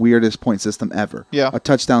like the weirdest point system ever. Yeah. A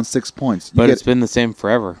touchdown, 6 points. But it's been the same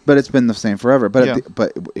forever. But it's been the same forever. But Yeah.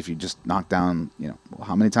 but if you just knock down,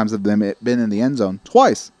 how many times have they been in the end zone?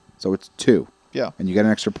 Twice. So it's 2, yeah. and you get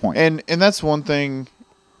an extra point. And that's one thing,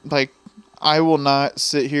 like, I will not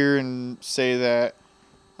sit here and say that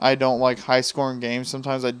I don't like high scoring games.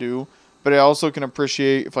 Sometimes I do, but I also can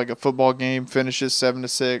appreciate if like a football game finishes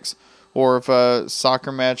 7-6, or if a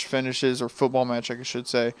soccer match finishes, or football match I should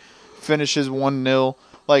say, finishes 1-0.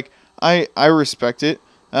 Like I respect it.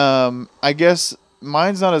 I guess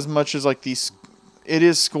mine's not as much as like these. It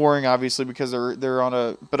is scoring obviously because they're on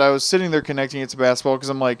a. But I was sitting there connecting it to basketball because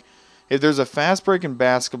I'm like, if there's a fast break in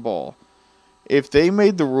basketball, if they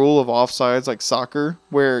made the rule of offsides like soccer,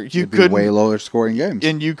 where you It'd be couldn't way lower scoring games.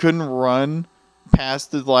 and you couldn't run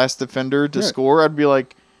past the last defender to Right. score, I'd be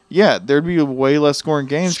like, yeah, there'd be way less scoring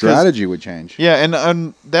games. 'Cause- Strategy would change. yeah,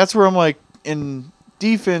 and that's where I'm like, in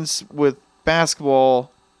defense with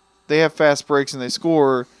basketball, they have fast breaks and they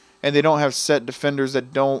score, and they don't have set defenders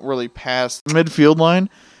that don't really pass the midfield line.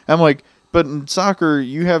 I'm like, but in soccer,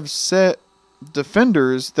 you have set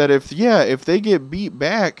defenders that if they get beat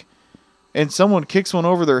back and someone kicks one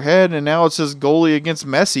over their head and now it's just goalie against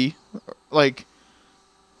Messi, like,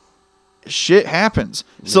 shit happens.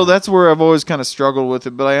 So that's where I've always kind of struggled with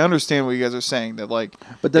it, but I understand what you guys are saying, that like,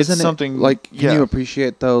 But doesn't it's something it, like, can yeah. you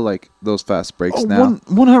appreciate though, like those fast breaks Oh, now,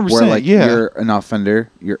 100%, where like yeah. you're an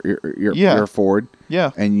offender, you're Yeah. you're a forward,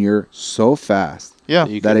 Yeah. and you're so fast Yeah.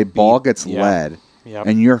 You that can a ball beat- gets yeah. led, Yep.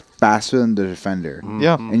 and you're faster than the defender,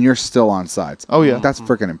 Yeah. and you're still on sides. Oh, yeah. that's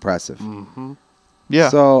freaking impressive. Yeah.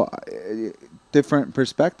 So different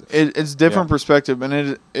perspective. It's different Yeah. perspective,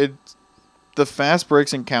 and it the fast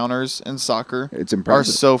breaks and counters in soccer It's are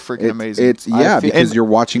impressive. so freaking amazing. It's because and- you're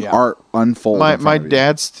watching Yeah. art unfold. my in front my of you.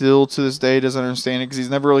 dad still to this day doesn't understand it because he's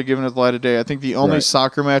never really given it the light of day. I think the only Right.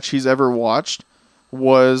 soccer match he's ever watched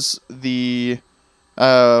was the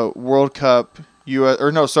World Cup U.S.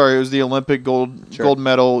 or no, sorry, it was the Olympic gold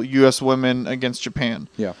medal U.S. women against Japan.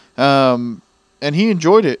 Yeah. And he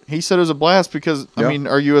enjoyed it. He said it was a blast because Yeah. I mean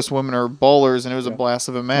our U.S. women are ballers, and it was a blast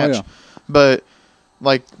of a match. yeah. But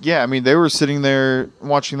like, yeah, I mean they were sitting there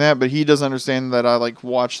watching that, but he doesn't understand that I like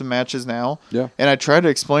watch the matches now. Yeah. And I tried to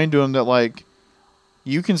explain to him that like,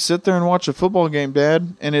 you can sit there and watch a football game,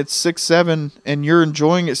 Dad, and it's 6-7, and you're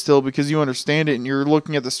enjoying it still because you understand it and you're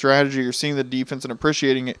looking at the strategy, you're seeing the defense and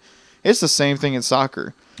appreciating it. It's the same thing in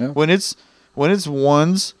soccer. Yeah. When it's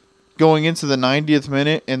ones going into the 90th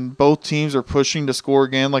minute and both teams are pushing to score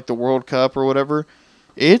again, like the World Cup or whatever.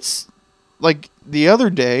 It's like the other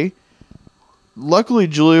day, luckily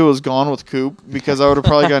Julia was gone with Coop because I would have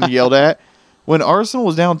probably gotten yelled at. When Arsenal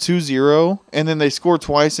was down 2-0 and then they score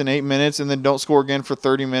twice in 8 minutes and then don't score again for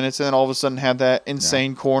 30 minutes and then all of a sudden had that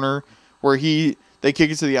insane corner where they kick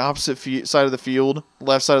it to the opposite side of the field,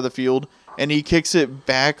 left side of the field, and he kicks it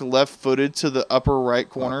back left-footed to the upper right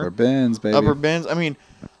corner. Upper bins, baby. Upper bins. I mean,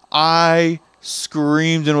 I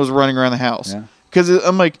screamed and was running around the house. Yeah. Because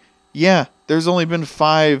I'm like, yeah, there's only been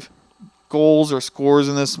 5 goals or scores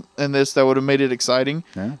in this that would have made it exciting.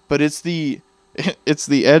 Yeah. But it's the edging. It's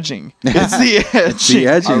the edging. It's the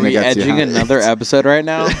edging Are we that gets you edging high. another episode right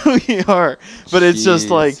now? We are. But it's just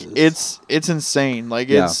like Jesus. it's insane. Like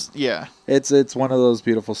Yeah. It's one of those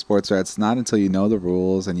beautiful sports where it's not until you know the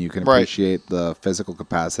rules and you can Right. appreciate the physical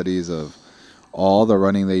capacities of all the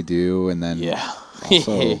running they do, and then Yeah.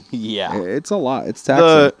 also, Yeah. it's a lot. It's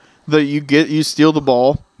taxing. You steal the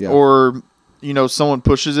ball Yeah. or someone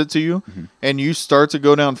pushes it to you Mm-hmm. and you start to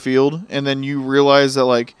go downfield and then you realize that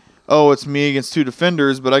like, oh, it's me against 2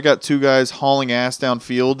 defenders, but I got 2 guys hauling ass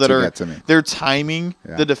downfield that To get to me. they're timing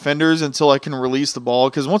Yeah. the defenders until I can release the ball,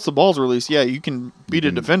 because once the ball's released, you can beat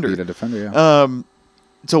a defender. Beat a defender, yeah.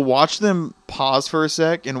 To watch them pause for a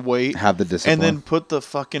sec and wait Have the discipline. and then put the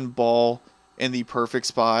fucking ball in the perfect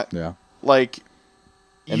spot. yeah. Like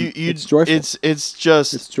And you it's joyful. It's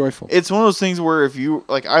just It's joyful. it's one of those things where if you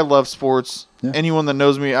like, I love sports. Yeah. Anyone that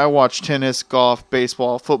knows me, I watch tennis, golf,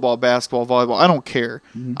 baseball, football, basketball, volleyball. I don't care.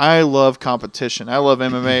 Mm-hmm. I love competition. I love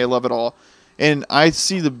MMA. I love it all. And I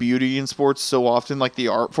see the beauty in sports so often, like the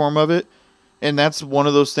art form of it. And that's one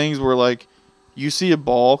of those things where like you see a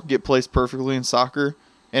ball get placed perfectly in soccer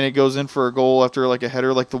and it goes in for a goal after like a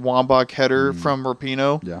header, like the Wambach header from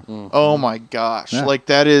Rapinoe. yeah. Oh my gosh. Yeah. Like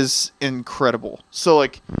that is incredible. So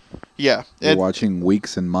like, yeah. You're watching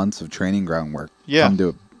weeks and months of training groundwork Yeah. come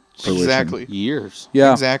to fruition. Exactly. Years.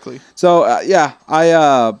 Yeah. Exactly. So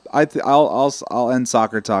I'll end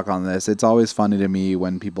soccer talk on this. It's always funny to me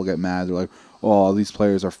when people get mad. They're like, "Oh, these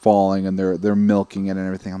players are falling and they're milking it and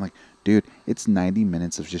everything." I'm like, dude, it's 90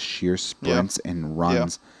 minutes of just sheer sprints and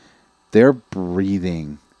runs. They're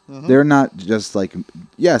breathing. They're not just like,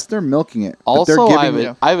 yes, they're milking it. But Also, they're I giving,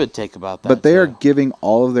 would I would take about that. but they are too. giving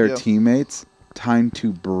all of their Yeah. teammates time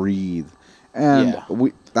to breathe. And Yeah.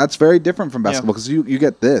 that's very different from basketball because you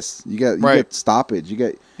get this. You Right. get stoppage. You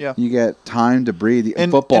get time to breathe. In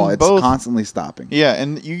And- football, and it's both- constantly stopping. Yeah,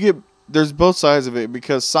 and there's both sides of it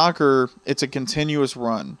because soccer, it's a continuous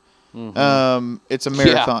run. It's a marathon. It's a Right.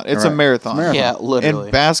 marathon. It's a marathon. Yeah, literally.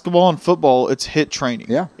 And basketball and football, it's hit training.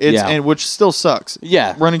 Yeah. Yeah. And which still sucks.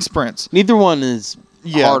 Yeah. Running sprints. Neither one is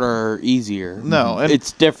Yeah. harder or easier. No, and-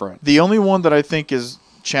 it's different. The only one that I think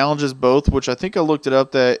challenges both, which I think I looked it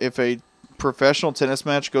up, that if a professional tennis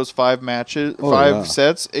match goes 5 yeah.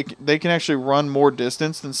 sets, they can actually run more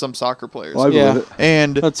distance than some soccer players. Well, I Yeah. believe it.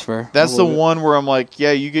 And That's fair. that's the believe it. one where I'm like,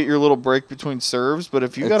 yeah, you get your little break between serves, but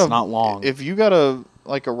if you It's got not long. if you got a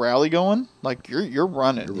like a rally going, like you're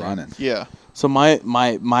running. You're running. Yeah. So my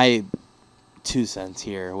 2 cents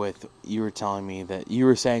here with you were telling me that you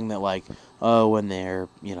were saying that like when they're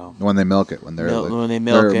When they milk it, when they're when they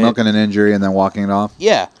milk they're it. milking an injury and then walking it off.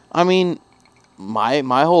 Yeah, I mean, my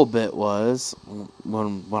whole bit was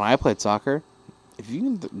when I played soccer, if you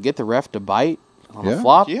can get the ref to bite on Yeah. a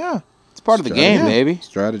flop, Yeah. it's part of the game, Strategy. baby.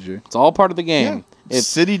 Strategy. It's all part of the game. Yeah. If-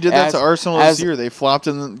 City did that as- to Arsenal as- this year. They flopped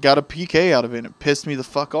and got a PK out of it. And it pissed me the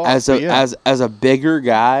fuck off. As But a yeah. as a bigger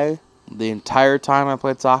guy, the entire time I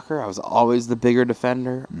played soccer, I was always the bigger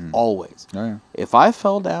defender. Always. Oh yeah. If I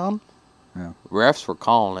fell down, Yeah. refs were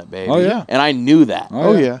calling it, baby. Oh, yeah. And I knew that.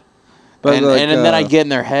 Oh yeah. But and, like, and then I get in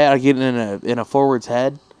their head, I get in a forward's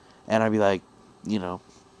head, and I'd be like,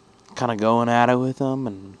 kind of going at it with them.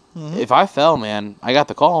 And if I fell, man, I got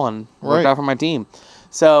the call and worked Right. out for my team.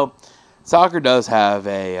 So soccer does have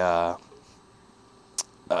a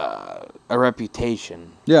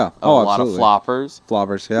reputation yeah. of Oh, a lot absolutely. of floppers.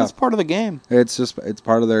 Floppers. Yeah. It's part of the game. It's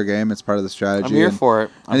part of their game. It's part of the strategy. I'm here and, for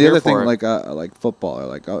it. I'm And the here other for thing, it. like football,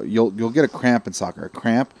 like you'll get a cramp in soccer. A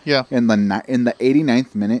cramp, Yeah. in the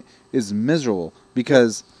 89th minute is miserable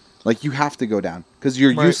because like you have to go down because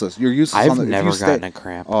you're Right. useless. You're useless. I've on the, if you never stay- gotten a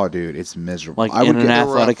cramp. Oh, dude, it's miserable. Like I in would an get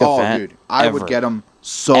athletic oh, event, dude, I would ever. get them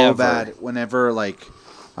so Ever. bad whenever like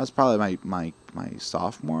I was probably my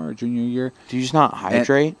sophomore or junior year. Do you just not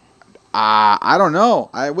hydrate? I don't know.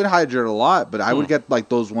 I would hydrate a lot, but I would get like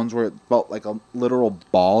those ones where it felt like a literal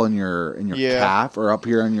ball in your Yeah. calf or up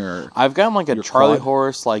here in your. I've gotten like a Your Charlie quad?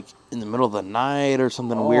 horse like in the middle of the night or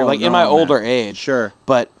something Oh, weird, like no, in my man. older age. Sure.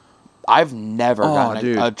 But I've never gotten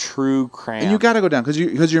dude. a true cramp. And you got to go down because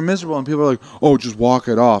you're miserable, and people are like, "Oh, just walk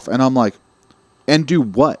it off." And I'm like, "And do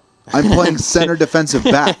what? I'm playing center defensive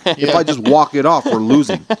back. If I just walk it off, we're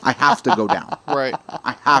losing. I have to go down. Right.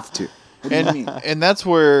 I have to." What do you mean? And that's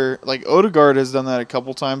where, like, Odegaard has done that a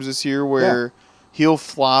couple times this year where he'll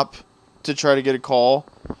flop to try to get a call,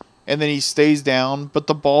 and then he stays down, but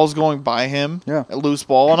the ball's going by him, a loose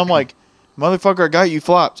ball, and I'm like, motherfucker, I got you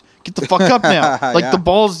flopped. Get the fuck up now. Like, the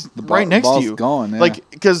ball's right next to you. Going, Like,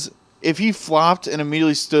 because if he flopped and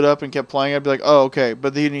immediately stood up and kept playing, I'd be like, oh, okay.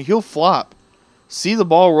 But then he'll flop, see the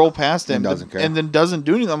ball roll past him, and then doesn't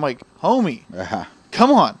do anything. I'm like, homie,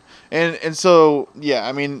 come on. And so, yeah,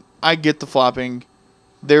 I mean, I get the flopping.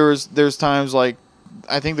 There's times like,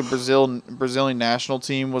 I think the Brazilian national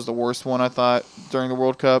team was the worst one, I thought, during the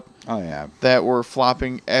World Cup. Oh, yeah. That were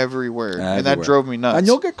flopping everywhere. And that drove me nuts. And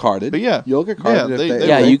you'll get carded. But yeah. You'll get carded.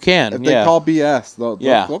 You can. If they call BS,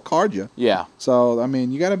 they'll card you. Yeah. So, I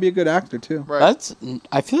mean, you got to be a good actor, too. Right.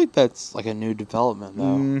 I feel like that's like a new development,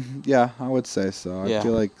 though. Yeah, I would say so. Yeah. I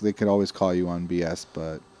feel like they could always call you on BS,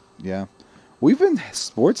 but, yeah. We've been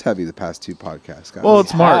sports heavy the past 2 podcasts, guys. Well,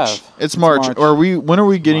 it's March. It's March. When are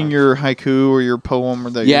we getting your haiku or your poem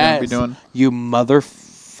that you're going to be doing? You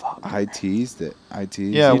motherfucker. I teased it.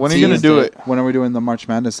 Yeah, when are you going to do it? When are we doing the March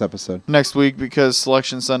Madness episode? Next week, because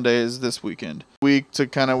Selection Sunday is this weekend. We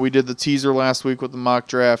did the teaser last week with the mock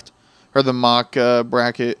draft, or the mock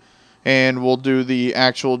bracket, and we'll do the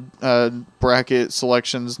actual bracket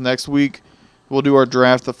selections next week. We'll do our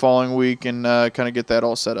draft the following week and kind of get that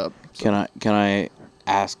all set up. So. Can I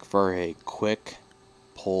ask for a quick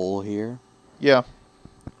poll here? Yeah.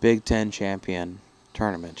 Big Ten champion,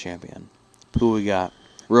 tournament champion. Who we got?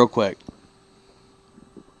 Real quick.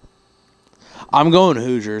 I'm going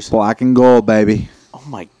Hoosiers. Black and gold, baby. Oh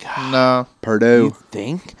my God. No. Purdue. You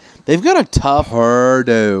think? They've got a tough.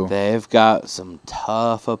 Purdue. They've got some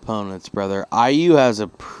tough opponents, brother. IU has a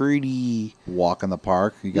pretty walk in the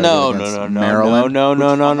park. You no, Maryland. No.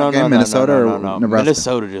 Minnesota or Nebraska?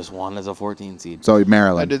 Minnesota just won as a 14 seed. So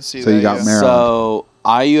Maryland. I did see so that. You got Maryland. So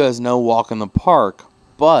IU has no walk in the park,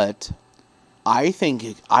 but I think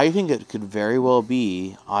it could very well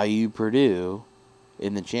be IU Purdue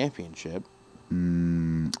in the championship.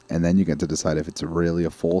 And then you get to decide if it's really a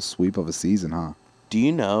full sweep of a season, huh? Do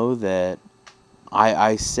you know that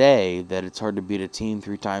I say that it's hard to beat a team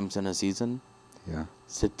 3 times in a season? Yeah.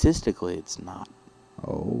 Statistically, it's not.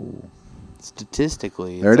 Oh.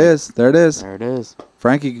 Statistically. There it is. There it is.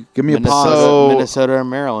 Frankie, give me a pause. Minnesota and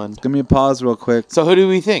Maryland. Give me a pause real quick. So who do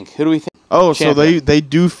we think? Oh, champion. So they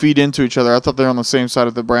do feed into each other. I thought they were on the same side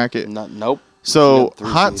of the bracket. Nope. So,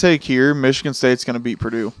 hot take here, Michigan State's going to beat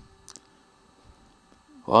Purdue.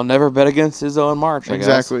 Well, never bet against Izzo in March, I guess.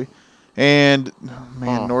 Exactly. And,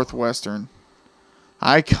 Northwestern.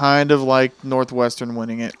 I kind of like Northwestern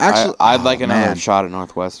winning it. Actually, I'd like another shot at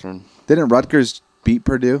Northwestern. Didn't Rutgers beat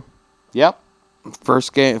Purdue? Yep.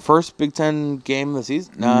 First Big Ten game of the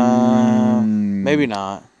season? Nah, maybe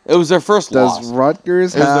not. It was their first loss. Does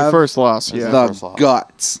Rutgers have their first loss? Yeah. The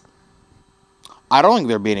guts? I don't think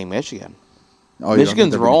they're beating Michigan. Oh,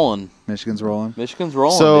 Michigan's rolling. Michigan's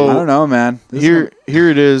rolling. So I don't know, man. Here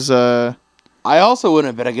it is. I also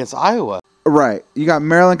wouldn't bet against Iowa. Right. You got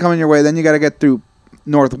Maryland coming your way. Then you got to get through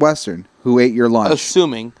Northwestern, who ate your lunch.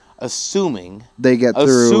 Assuming they get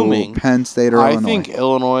through Penn State or Illinois. I think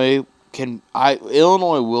Illinois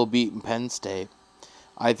Illinois will beat Penn State.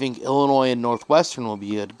 I think Illinois and Northwestern will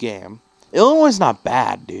be a good game. Illinois is not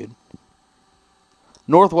bad, dude.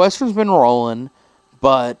 Northwestern's been rolling,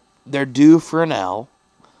 but they're due for an L.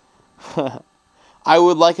 I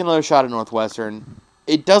would like another shot at Northwestern.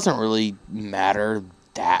 It doesn't really matter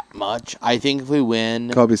that much. I think if we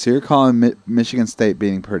win... Kobe, so you're calling Michigan State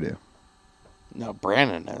beating Purdue? No,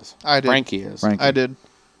 Brandon is. I did. Frankie is. I did.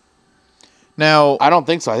 Now... I don't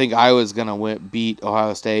think so. I think Iowa's going to beat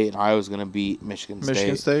Ohio State, and Iowa's going to beat Michigan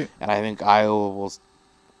State. And I think Iowa will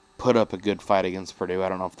put up a good fight against Purdue. I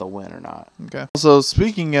don't know if they'll win or not. Okay. So,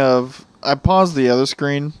 speaking of... I paused the other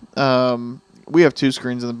screen. We have 2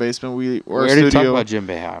 screens in the basement. We already talked about Jim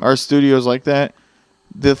Boeheim. Our studio's like that.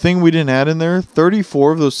 The thing we didn't add in there,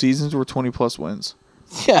 34 of those seasons were 20-plus wins.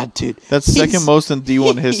 Yeah, dude. That's second most in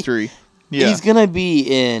D1 history. Yeah. He's going to be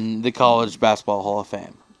in the College Basketball Hall of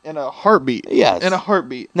Fame. In a heartbeat. Yes. In a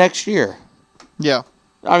heartbeat. Next year. Yeah.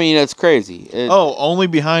 I mean, it's crazy. Only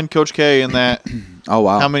behind Coach K in that. Oh,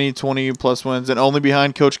 wow. How many 20-plus wins? And only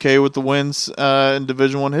behind Coach K with the wins in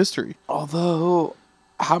Division I history. Although,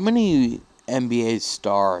 how many NBA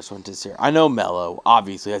stars went to Syracuse? I know Melo,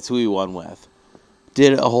 obviously. That's who he won with.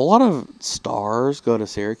 Did a whole lot of stars go to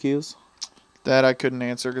Syracuse? That I couldn't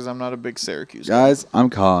answer because I'm not a big Syracuse guy. Guys,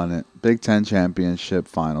 I'm calling it. Big Ten championship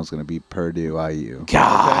final is going to be Purdue IU.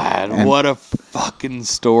 God, And- what a fucking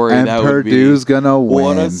story And that Purdue's would be. going to win.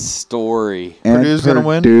 What a story. And Purdue's gonna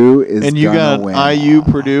win? Purdue is And you gonna got win. IU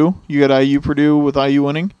Purdue. You got IU Purdue with IU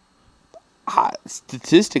winning.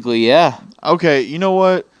 Statistically, yeah. Okay, you know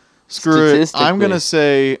what? Screw it. I'm gonna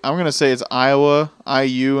Statistically. say it's Iowa,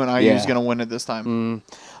 IU, and IU's Yeah. gonna win it this time.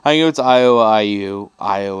 I think it's Iowa, IU.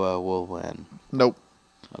 Iowa will win. Nope.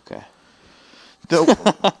 Okay. Nope.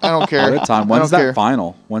 I don't care. What time? I When's don't that care.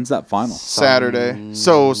 final? When's that final? Saturday.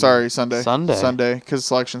 So sorry, Sunday. Sunday. Sunday, because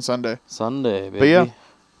selection Sunday. Sunday, baby. But yeah.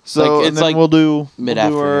 So Like- and it's then like we'll do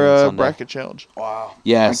mid-afternoon our Sunday. bracket challenge. Wow.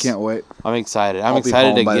 Yes. I can't wait. I'm excited. I'm I'll be excited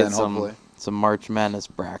home to by get then, hopefully. some March Madness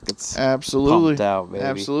brackets. Absolutely. Pumped out, baby.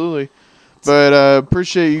 Absolutely. But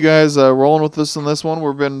appreciate you guys rolling with us on this one.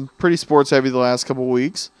 We've been pretty sports heavy the last couple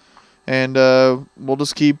weeks, and we'll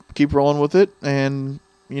just keep rolling with it. And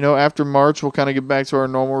after March, we'll kind of get back to our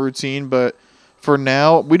normal routine. But for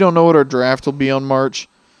now, we don't know what our draft will be on March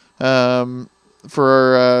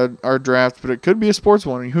for our draft, but it could be a sports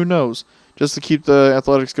one. Who knows? Just to keep the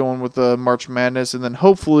athletics going with the March Madness, and then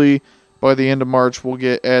hopefully by the end of March, we'll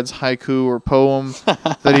get Ed's haiku or poem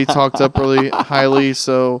that he talked up really highly.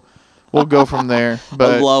 So we'll go from there.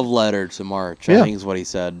 But a love letter to March, Yeah. I think is what he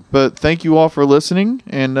said. But thank you all for listening,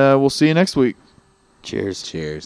 and we'll see you next week. Cheers. Cheers.